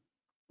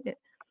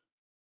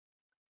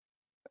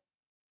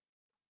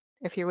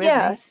if you're with me.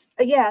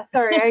 Yeah,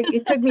 sorry,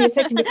 it took me a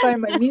second to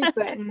find my mute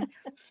button.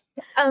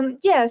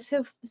 Yeah,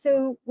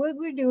 so what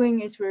we're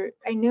doing is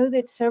I know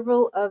that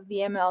several of the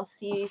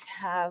MLCs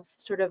have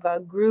sort of a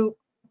group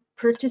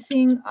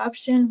purchasing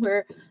option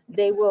where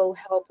they will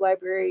help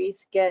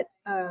libraries get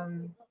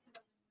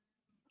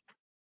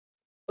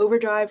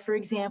Overdrive, for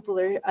example,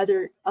 or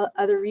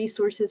other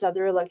resources,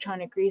 other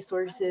electronic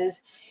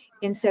resources.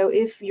 And so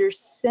if you're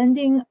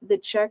sending the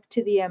check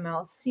to the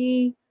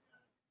MLC,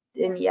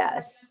 then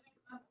yes,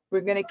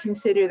 we're going to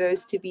consider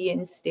those to be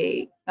in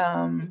state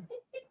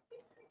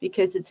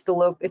because it's a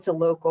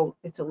local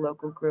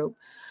group.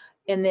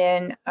 And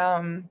then,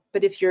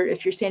 but if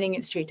you're sending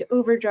it straight to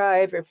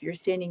Overdrive, or if you're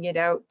sending it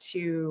out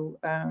to,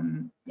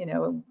 you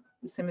know,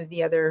 some of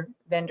the other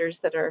vendors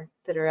that are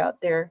out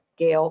there,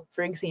 Gale,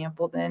 for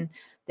example, then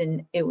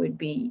it would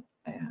be,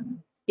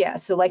 yeah.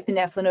 So like the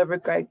Nephlin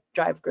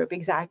Overdrive group,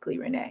 exactly,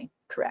 Renee,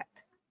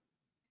 correct.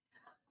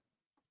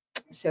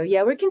 So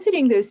yeah, we're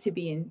considering those to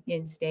be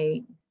in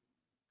state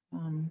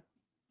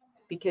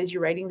because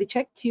you're writing the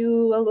check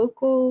to a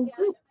local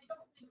group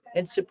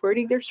and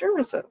supporting their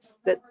services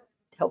that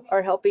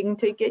are helping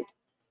to get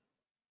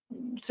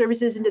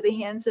services into the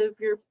hands of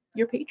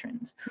your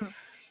patrons.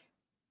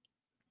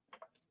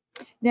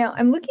 Now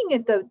I'm looking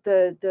at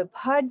the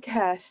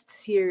podcast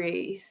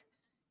series,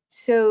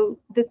 So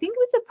the thing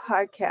with the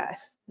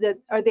podcasts,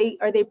 are they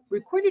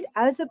recorded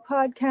as a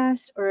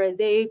podcast, or are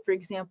they, for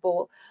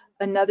example,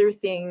 another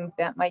thing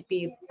that might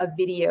be a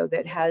video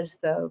that has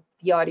the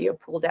audio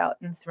pulled out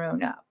and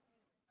thrown up?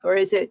 Or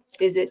is it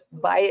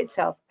by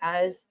itself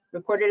as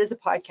recorded as a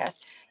podcast?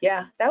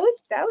 Yeah, I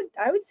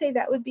would say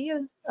that would be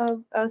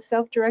a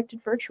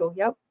self-directed virtual.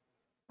 Yep,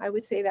 I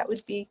would say that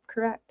would be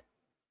correct.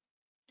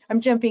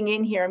 I'm jumping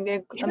in here.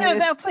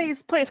 No,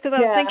 please, because I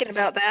was Yeah. thinking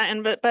about that,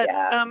 and but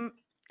Yeah.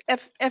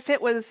 if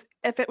it was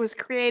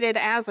created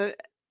as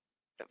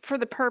for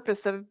the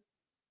purpose of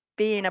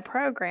being a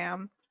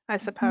program, I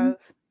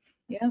suppose.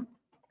 Yeah.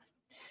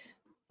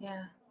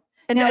 Yeah.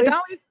 And Now,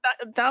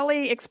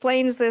 Dolly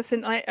explains this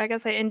in, I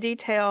guess, in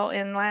detail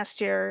in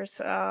last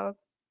year's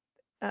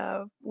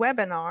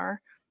webinar.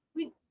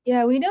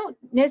 we don't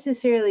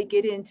necessarily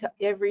get into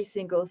every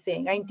single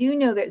thing. I do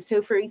know that.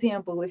 So, for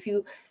example,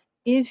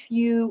 if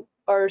you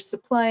are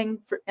supplying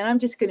for, and I'm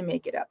just going to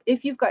make it up,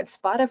 if you've got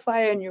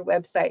Spotify on your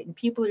website and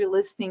people are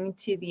listening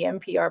to the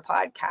NPR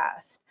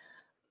podcast,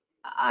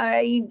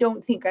 I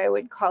don't think I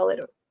would call it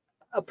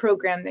a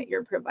program that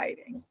you're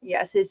providing.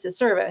 Yes, it's a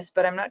service,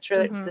 but I'm not sure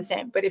that's the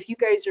same. But if you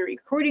guys are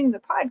recording the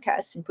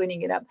podcast and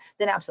putting it up,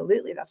 then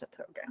absolutely that's a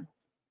program.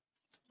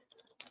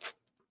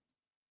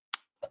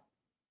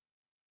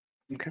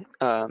 Okay.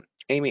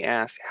 Amy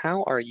asks,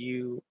 how are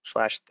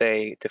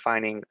you/they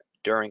defining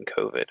during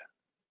COVID?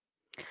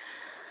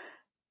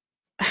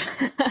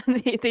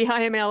 the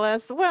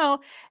IMLS.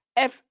 Well,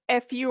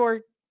 if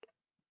you're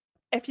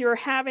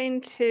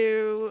having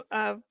to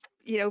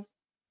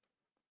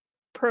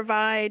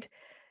provide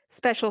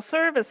special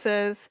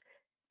services,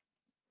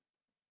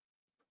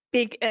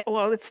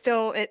 well, it's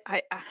still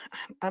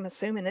I'm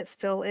assuming it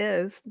still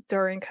is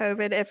during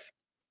COVID.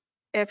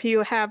 If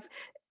you have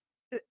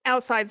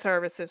outside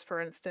services,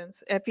 for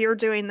instance, if you're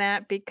doing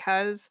that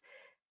because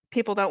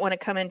people don't want to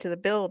come into the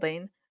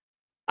building,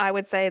 I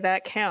would say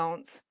that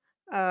counts.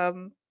 I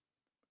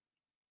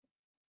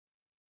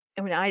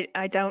mean,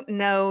 I don't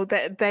know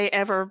that they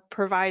ever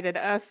provided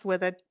us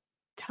with a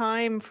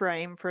time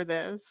frame for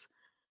this.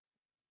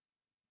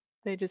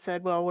 They just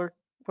said, well,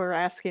 we're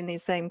asking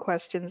these same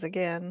questions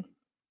again.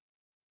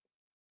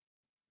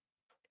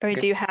 I mean,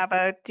 Okay.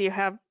 do you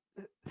have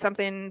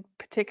something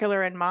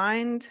particular in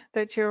mind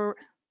that you're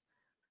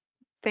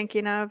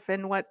thinking of,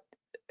 and what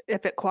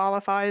if it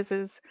qualifies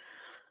as?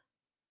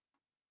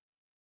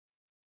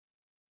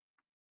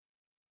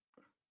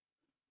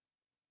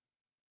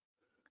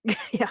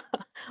 Yeah,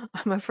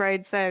 I'm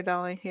afraid so,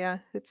 Dolly. Yeah,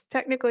 it's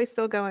technically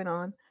still going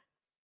on.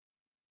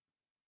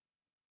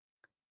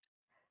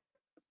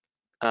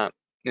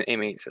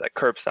 Amy said, like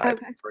curbside,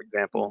 Okay. for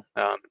example,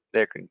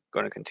 they're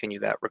going to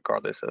continue that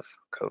regardless of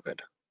COVID.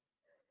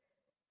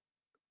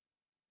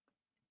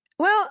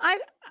 Well,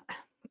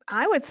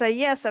 I would say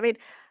yes. I mean,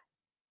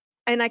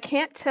 and I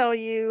can't tell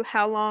you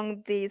how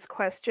long these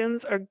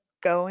questions are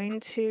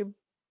going to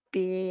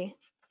be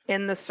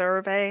in the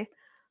survey.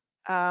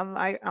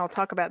 I'll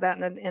talk about that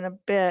in a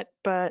bit,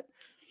 but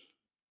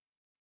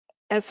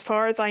as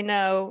far as I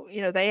know,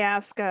 they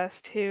ask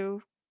us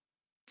to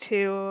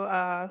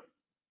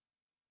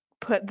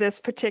put these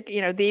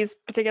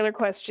particular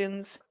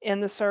questions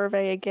in the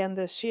survey again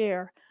this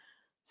year.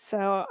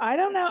 So I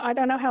don't know. I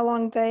don't know how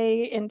long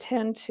they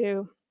intend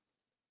to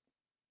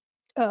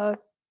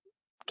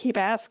keep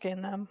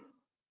asking them.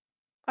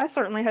 I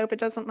certainly hope it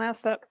doesn't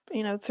last that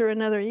through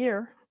another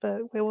year,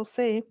 but we will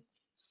see.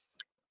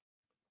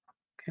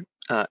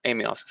 Okay.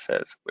 Amy also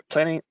says,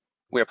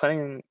 we are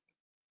planning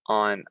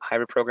on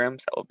hybrid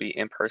programs that will be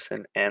in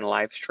person and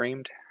live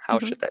streamed. How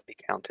should that be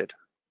counted?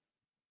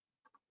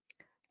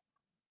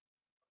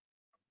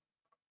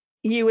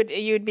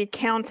 You'd be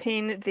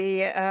counting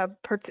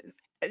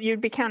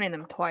you'd be counting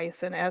them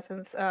twice in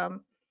essence,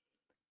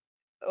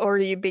 or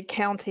you'd be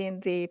counting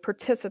the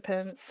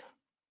participants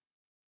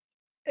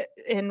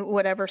in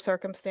whatever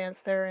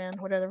circumstance they're in.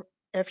 Whatever,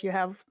 if you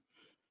have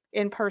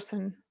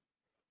in-person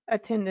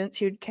attendance,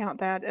 you'd count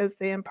that as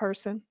the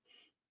in-person,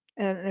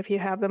 and if you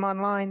have them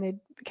online, they'd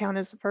count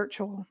as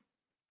virtual.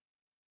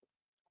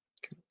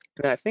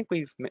 And I think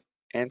we've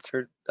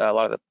answered a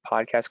lot of the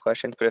podcast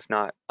questions, but if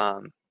not,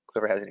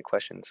 whoever has any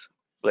questions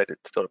related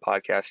still to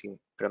podcast, you can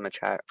put them in the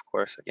chat, of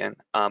course, again.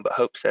 But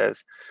Hope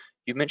says,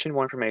 you mentioned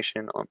more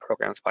information on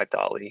programs by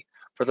Dolly.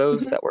 For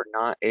those that were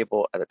not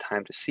able at the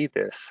time to see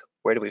this,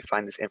 where do we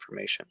find this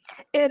information?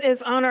 It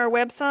is on our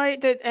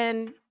website,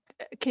 and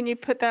can you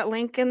put that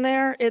link in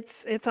there?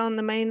 It's on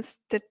the main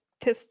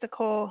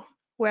statistical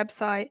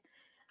website,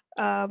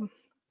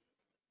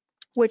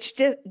 which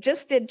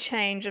just did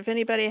change. If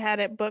anybody had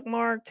it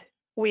bookmarked,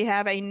 we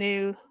have a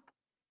new,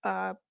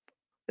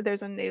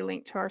 there's a new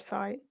link to our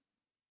site.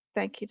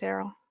 Thank you,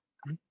 Daryl.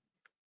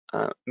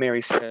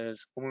 Mary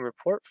says, when we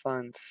report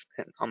funds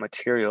spent on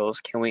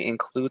materials, can we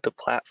include the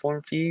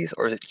platform fees,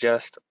 or is it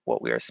just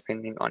what we are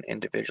spending on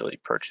individually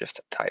purchased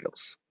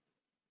titles?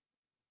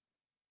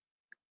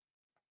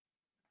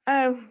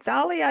 Oh,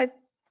 Dolly,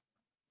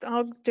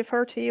 I'll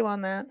defer to you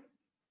on that.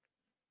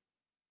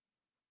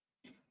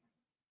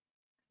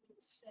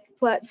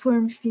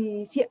 Platform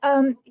fees.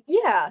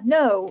 Yeah,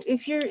 no.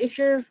 If you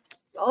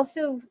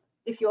also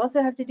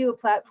have to do a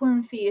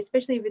platform fee,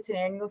 especially if it's an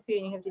annual fee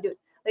and you have to do it,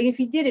 like if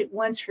you did it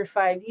once for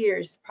 5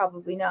 years,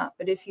 probably not.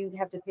 But if you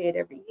have to pay it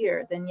every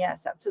year, then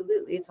yes,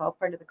 absolutely. It's all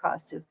part of the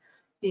cost of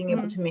being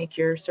able to make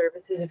your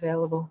services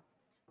available.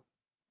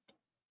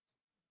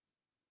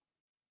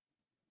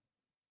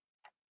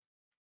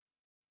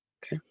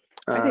 Okay.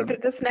 I think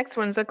that this next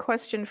one's a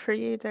question for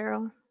you,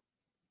 Daryl.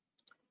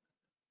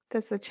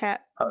 Does the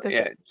chat?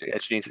 Yeah,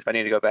 Janine says if I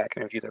need to go back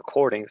and review the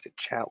recordings, the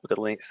chat with the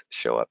links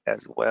show up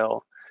as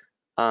well.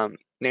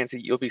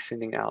 Nancy, you'll be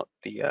sending out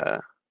the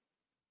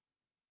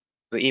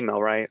email,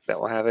 right? That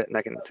will have it, and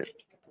I can send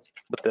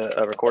with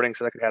the recording,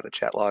 so I could have the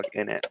chat log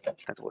in it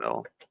as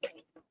well.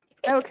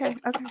 Okay.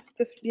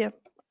 Just yeah,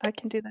 I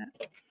can do that.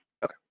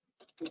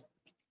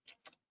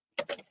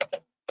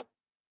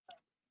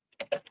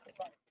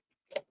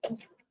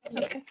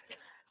 Okay.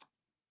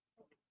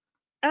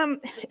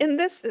 In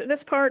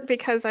this part,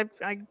 because I'm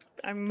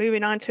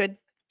moving on to a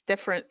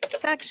different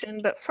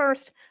section, but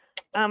first,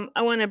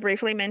 I want to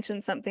briefly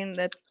mention something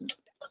that's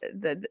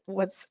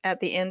what's at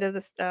the end of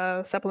this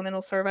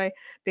supplemental survey,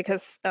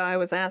 because I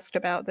was asked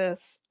about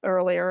this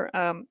earlier.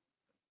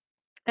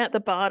 At the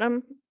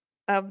bottom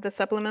of the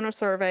supplemental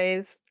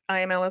surveys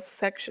IMLS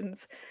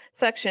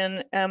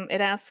section,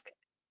 it asks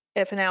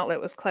if an outlet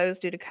was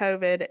closed due to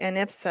COVID, and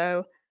if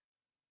so,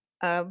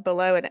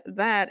 below it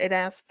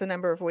asks the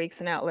number of weeks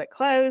an outlet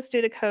closed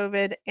due to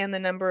COVID and the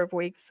number of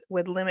weeks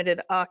with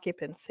limited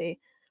occupancy.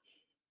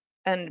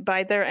 And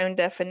by their own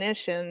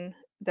definition,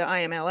 the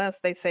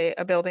IMLS, they say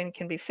a building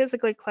can be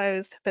physically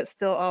closed but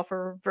still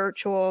offer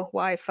virtual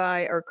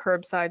Wi-Fi or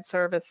curbside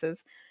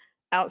services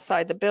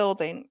outside the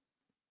building.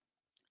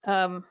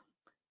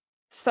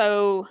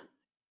 So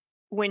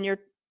when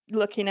you're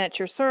looking at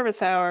your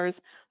service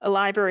hours, a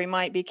library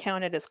might be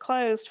counted as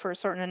closed for a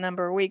certain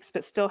number of weeks,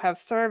 but still have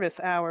service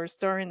hours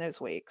during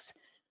those weeks.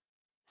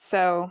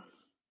 So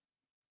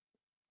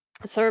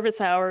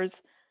service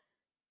hours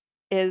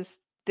is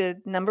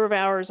the number of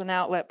hours an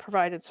outlet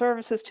provided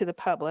services to the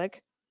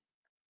public,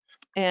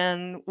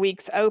 and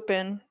weeks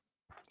open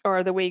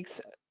are the weeks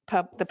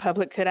the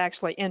public could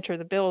actually enter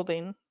the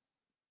building.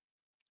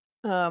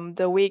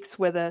 The weeks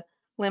with a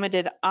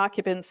limited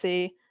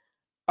occupancy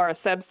are a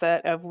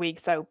subset of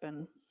weeks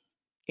open.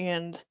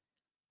 And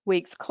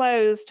weeks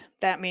closed,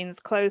 that means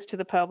closed to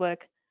the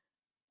public,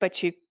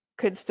 but you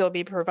could still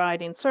be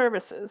providing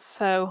services.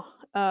 So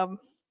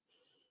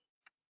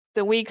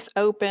the weeks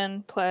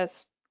open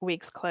plus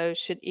weeks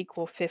closed should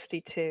equal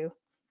 52.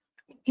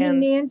 And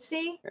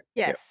Nancy?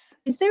 Yes.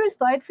 Is there a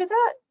slide for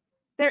that?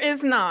 There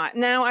is not.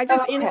 No, I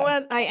just, okay. You know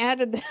what? I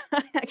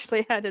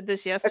actually added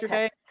this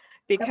yesterday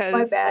because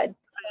my bad.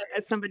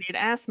 Somebody had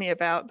asked me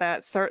about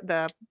that,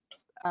 the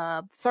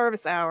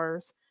service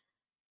hours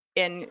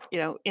in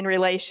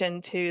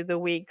relation to the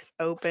weeks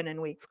open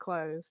and weeks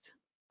closed.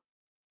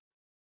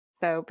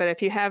 So, but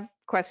if you have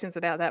questions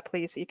about that,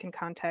 please, you can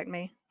contact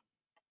me.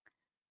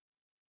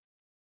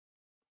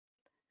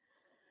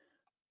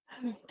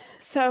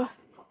 So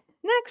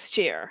next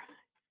year,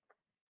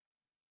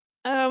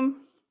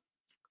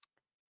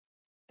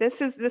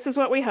 this is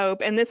what we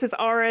hope, and this is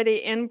already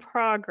in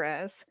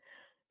progress.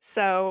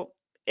 So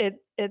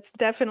it's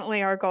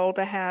definitely our goal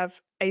to have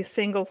a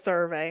single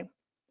survey.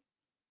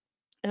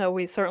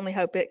 We certainly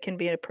hope it can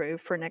be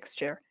approved for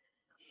next year.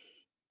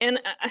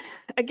 And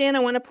again, I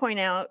want to point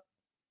out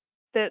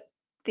that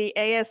the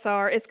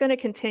ASR is going to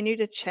continue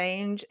to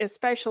change,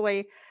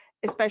 especially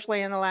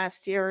in the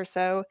last year or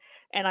so.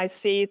 And I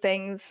see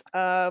things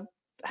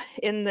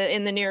in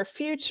the near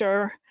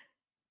future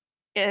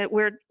that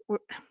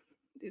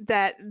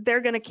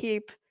they're going to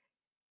keep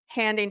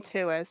handing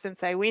to us and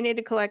say, we need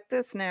to collect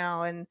this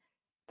now. And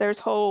there's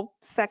whole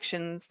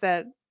sections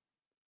that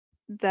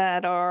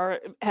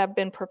have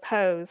been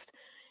proposed.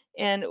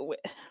 And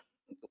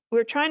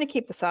we're trying to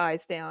keep the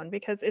size down,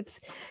 because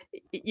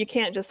you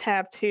can't just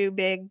have 2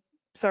 big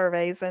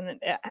surveys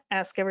and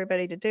ask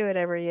everybody to do it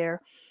every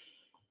year.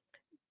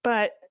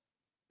 But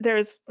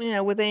there's,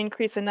 with the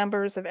increase in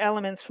numbers of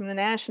elements from the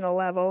national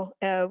level,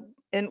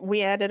 and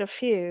we added a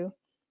few.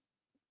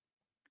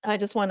 I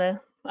just want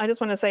to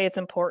say it's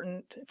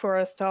important for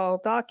us to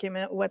all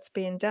document what's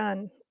being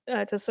done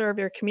to serve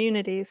your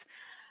communities.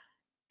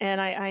 And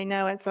I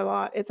know it's a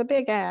lot, it's a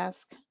big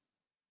ask,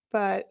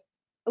 but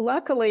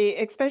luckily,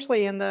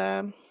 especially in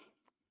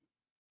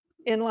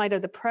light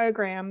of the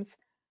programs,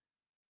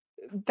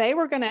 they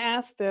were going to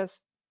ask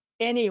this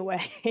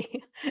anyway.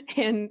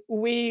 And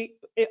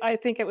I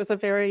think it was a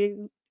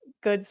very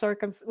good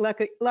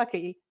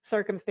lucky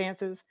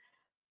circumstances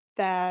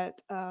that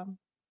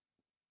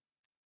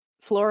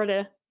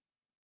Florida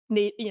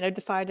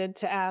decided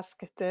to ask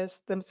this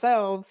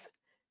themselves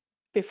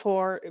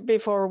before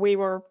we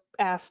were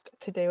asked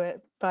to do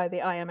it by the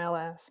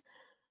IMLS.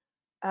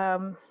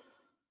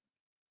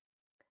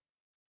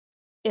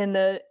 In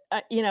the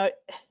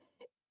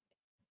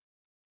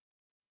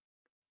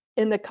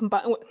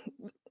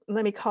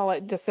let me call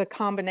it just a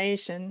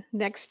combination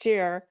next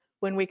year,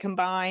 when we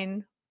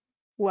combine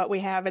what we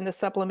have in the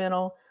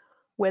supplemental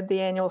with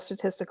the annual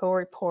statistical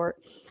report.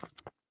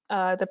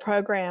 The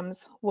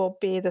programs will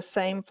be the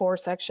same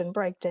 4-section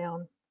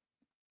breakdown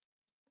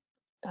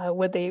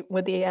with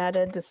the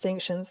added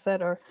distinctions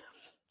that are,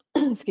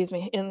 excuse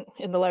me, in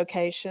the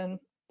location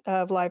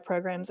of live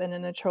programs and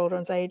in the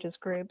children's ages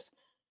groups.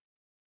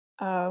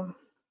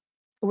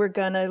 We're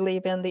going to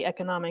leave in the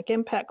economic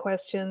impact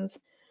questions,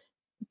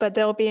 but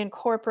they'll be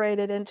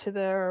incorporated into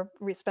their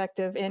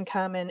respective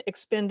income and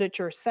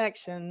expenditure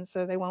sections,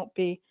 so they won't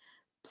be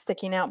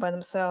sticking out by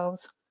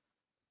themselves.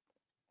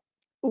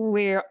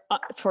 We're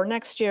for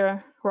next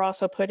year, we're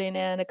also putting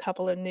in a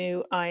couple of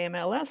new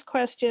IMLS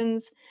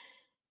questions,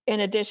 in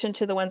addition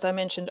to the ones I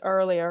mentioned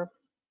earlier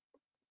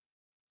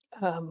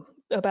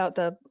about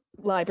the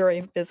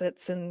library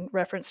visits and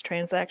reference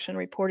transaction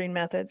reporting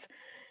methods.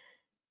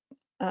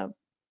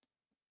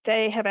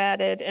 They have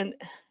added, and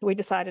we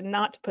decided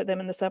not to put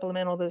them in the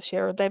supplemental this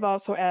year, they've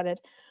also added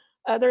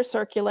other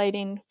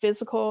circulating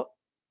physical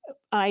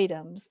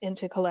items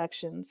into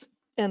collections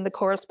and the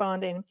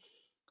corresponding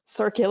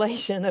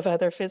circulation of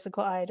other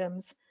physical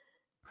items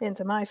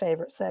into my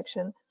favorite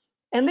section.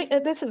 And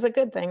this is a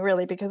good thing,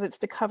 really, because it's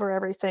to cover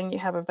everything you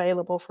have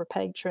available for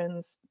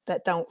patrons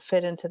that don't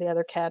fit into the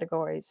other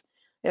categories.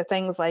 You know,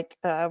 things like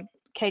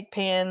cake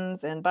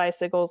pans and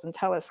bicycles and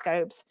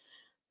telescopes.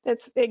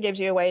 It gives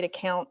you a way to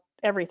count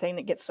everything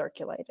that gets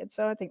circulated.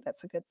 So I think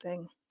that's a good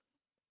thing.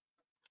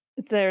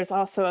 There's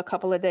also a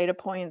couple of data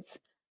points,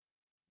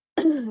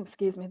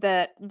 excuse me,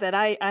 that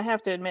I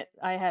have to admit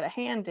I had a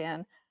hand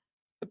in,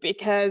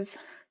 because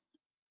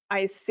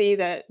I see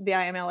that the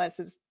IMLS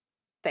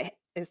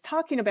is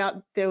talking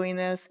about doing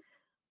this,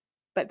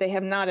 but they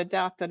have not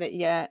adopted it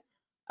yet.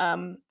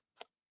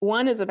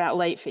 One is about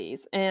late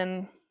fees,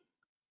 and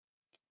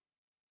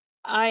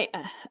I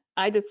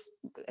just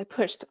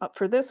pushed up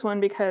for this one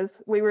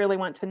because we really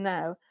want to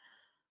know.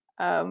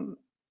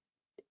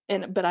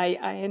 But I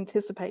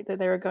anticipate that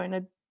they're going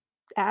to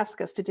ask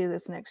us to do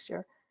this next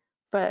year.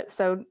 But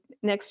so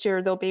next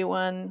year there'll be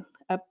one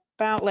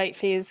about late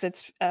fees.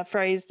 It's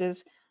phrased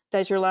as,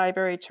 does your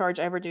library charge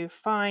overdue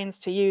fines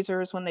to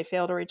users when they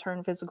fail to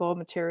return physical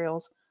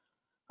materials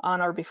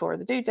on or before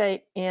the due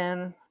date?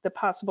 And the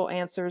possible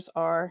answers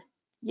are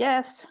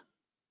yes,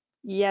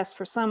 yes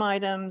for some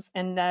items,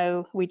 and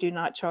no, we do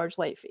not charge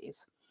late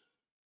fees.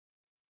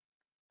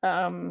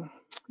 The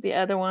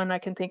other one I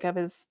can think of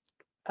is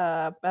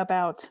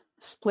about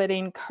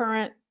splitting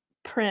current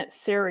print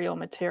serial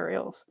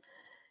materials.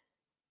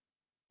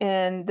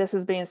 And this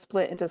is being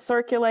split into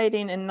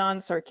circulating and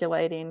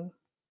non-circulating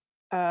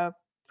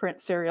print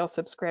serial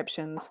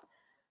subscriptions,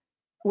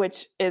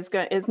 which is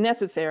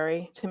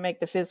necessary to make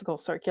the physical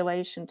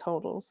circulation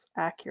totals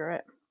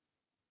accurate.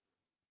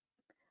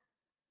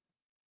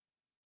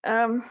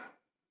 The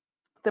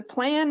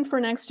plan for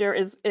next year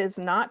is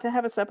not to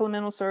have a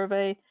supplemental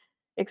survey,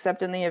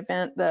 except in the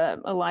event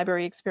a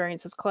library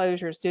experiences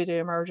closures due to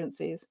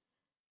emergencies.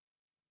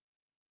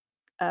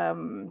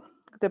 The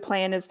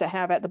plan is to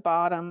have at the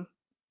bottom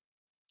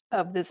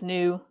of this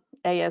new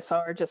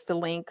ASR just a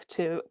link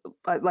to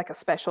like a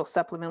special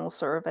supplemental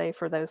survey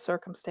for those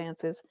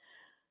circumstances.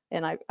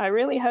 And I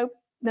really hope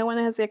no one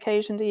has the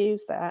occasion to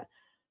use that.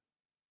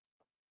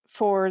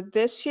 For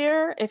this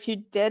year, if you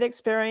did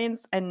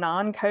experience a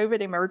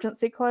non-COVID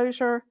emergency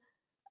closure,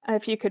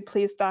 if you could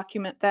please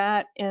document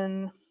that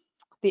in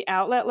the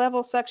outlet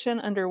level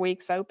section under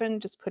weeks open,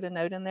 just put a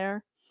note in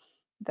there.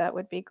 That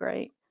would be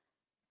great,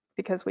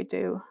 because we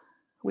do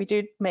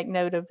make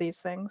note of these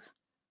things.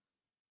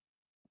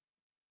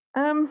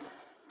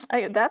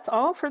 That's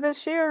all for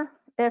this year.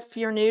 If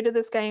you're new to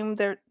this game,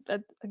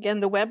 again,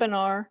 the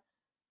webinar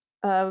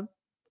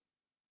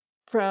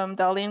from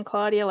Dolly and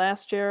Claudia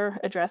last year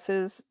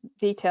addresses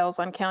details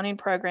on counting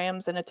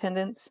programs and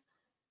attendance.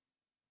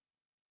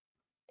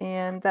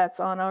 And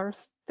that's on our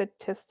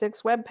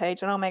statistics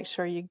webpage. And I'll make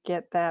sure you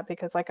get that,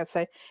 because like I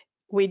say,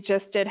 we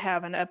just did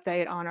have an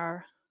update on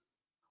our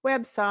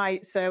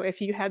website. So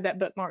if you had that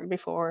bookmarked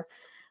before,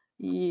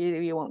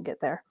 you won't get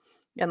there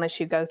unless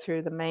you go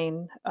through the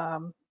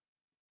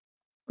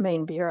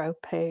main bureau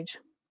page.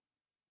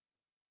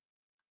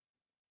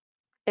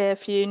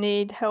 If you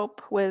need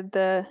help with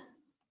the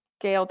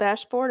Gale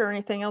dashboard or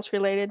anything else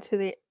related to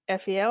the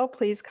FEL,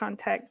 please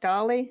contact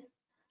Dolly.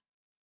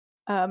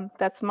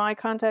 That's my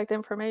contact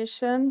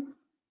information.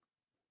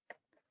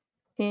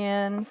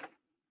 And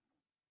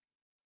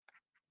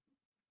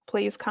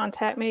please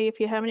contact me if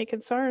you have any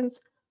concerns.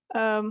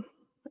 And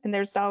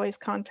there's Dolly's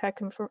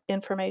contact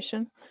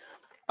information.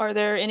 Are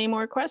there any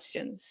more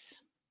questions?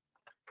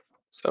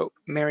 So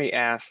Mary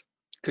asked,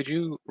 could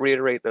you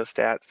reiterate those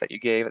stats that you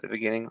gave at the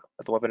beginning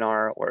of the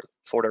webinar, where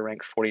Florida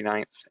ranks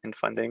 49th in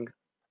funding?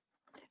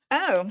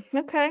 Oh,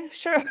 okay,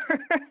 sure.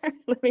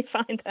 Let me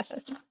find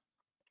that.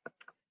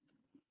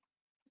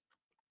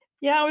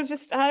 Yeah,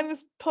 I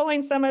was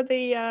pulling some of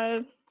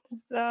the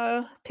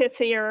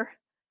pithier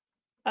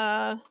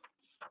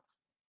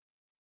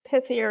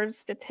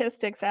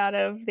statistics out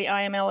of the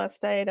IMLS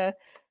data.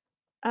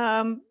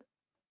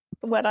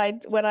 What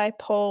I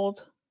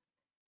pulled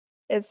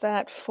is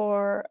that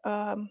for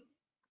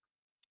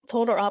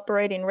total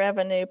operating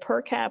revenue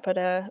per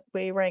capita,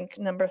 we rank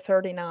number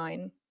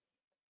 39.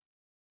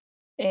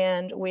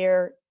 And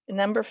we're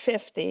number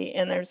 50,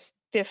 and there's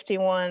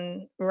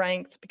 51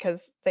 ranks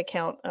because they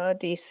count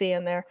DC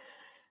in there.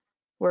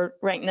 We're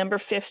ranked number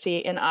 50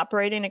 in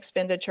operating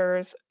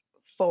expenditures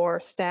for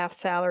staff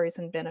salaries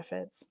and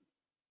benefits.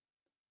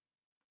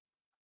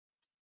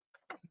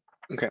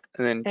 Okay,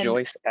 and then And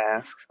Joyce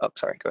asks, oh,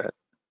 sorry, go ahead.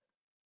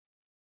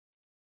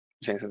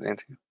 You saying something,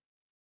 Nancy?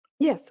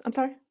 yes, I'm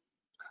sorry.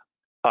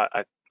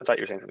 I thought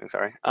you were saying something,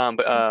 sorry.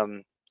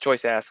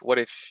 Joyce asks, what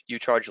if you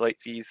charge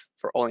late fees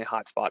for only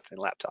hotspots and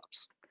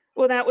laptops?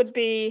 Well, that would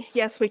be,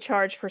 yes, we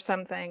charge for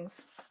some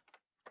things.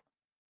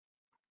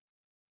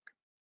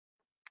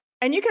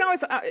 And you can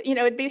always, you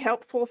know, it'd be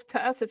helpful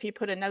to us if you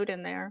put a note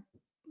in there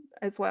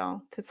as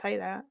well to say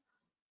that.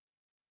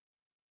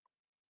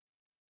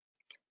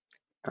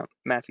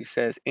 Matthew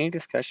says, any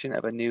discussion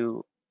of a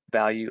new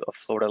value of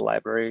Florida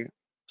Library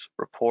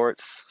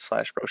reports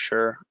 /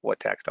 brochure? What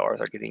tax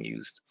dollars are getting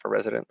used for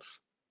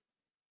residents?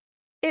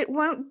 It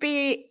won't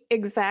be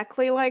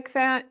exactly like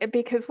that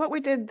because what we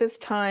did this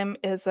time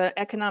is an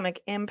economic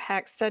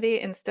impact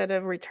study instead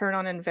of return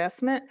on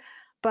investment.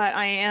 But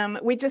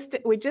we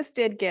just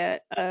did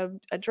get a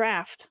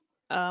draft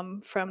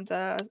from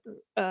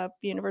the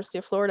University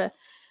of Florida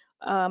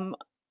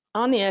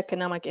on the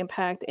economic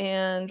impact,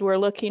 and we're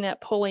looking at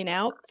pulling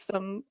out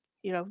some,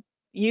 you know,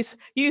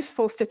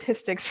 useful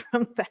statistics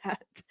from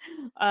that.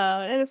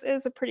 It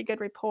is a pretty good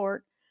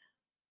report.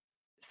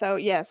 So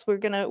yes,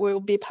 we'll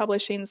be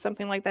publishing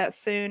something like that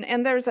soon.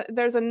 And there's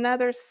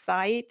another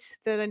site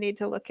that I need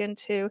to look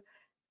into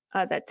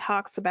that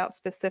talks about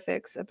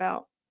specifics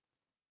about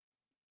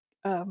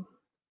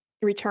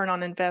return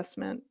on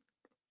investment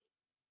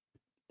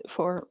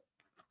for,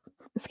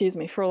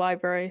 for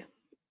library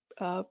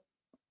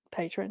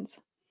patrons.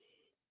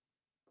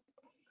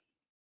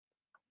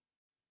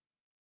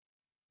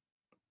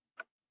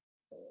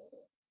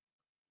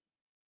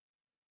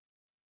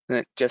 And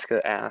then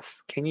Jessica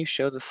asks, can you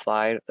show the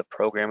slide of the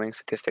programming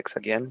statistics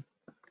again?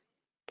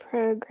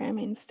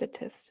 Programming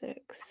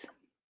statistics.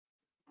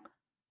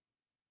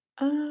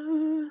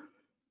 Hang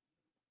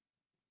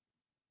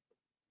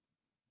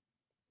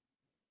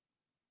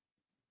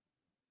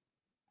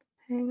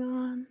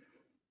on.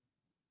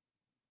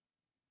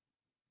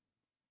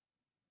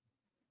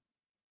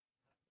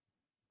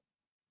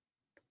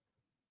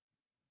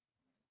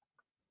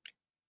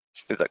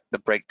 This is like the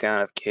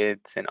breakdown of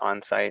kids and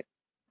on-site,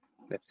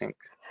 I think.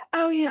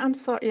 Oh yeah, I'm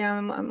sorry. Yeah,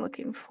 I'm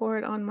looking for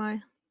it on my.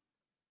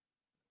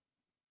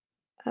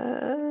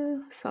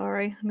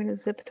 Sorry, I'm gonna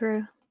zip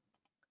through.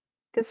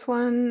 This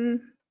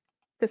one.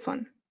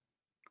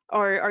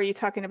 Or are you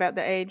talking about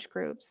the age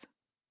groups?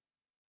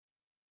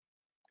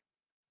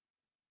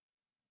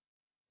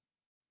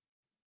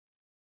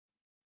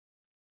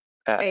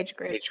 Age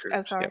groups. Age groups.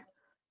 Oh, sorry. Yep.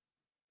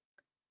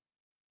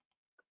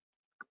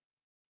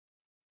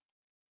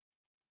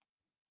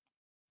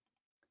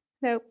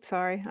 Nope,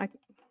 sorry.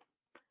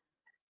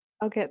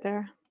 I'll get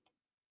there.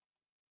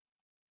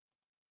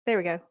 There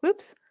we go.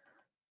 Whoops.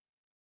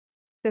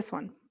 This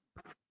one.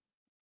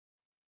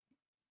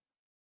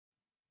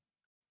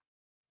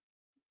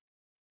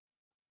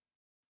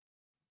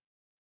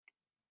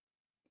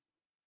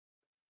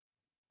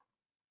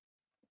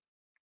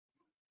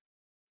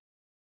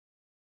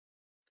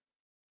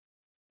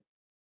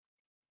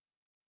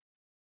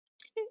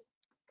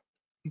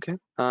 Okay.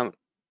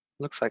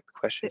 Looks like the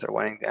questions are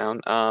winding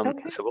down.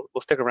 Okay. So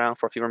we'll stick around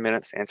for a few more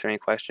minutes to answer any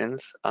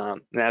questions.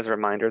 And as a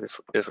reminder, this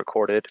is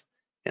recorded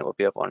and will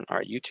be up on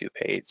our YouTube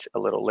page a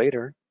little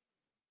later.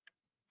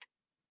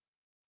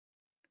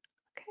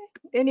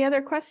 Okay. Any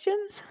other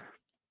questions?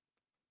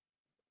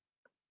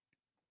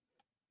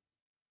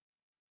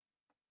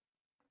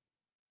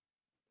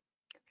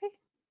 Okay.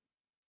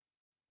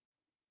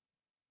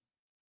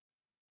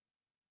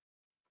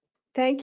 Thank you.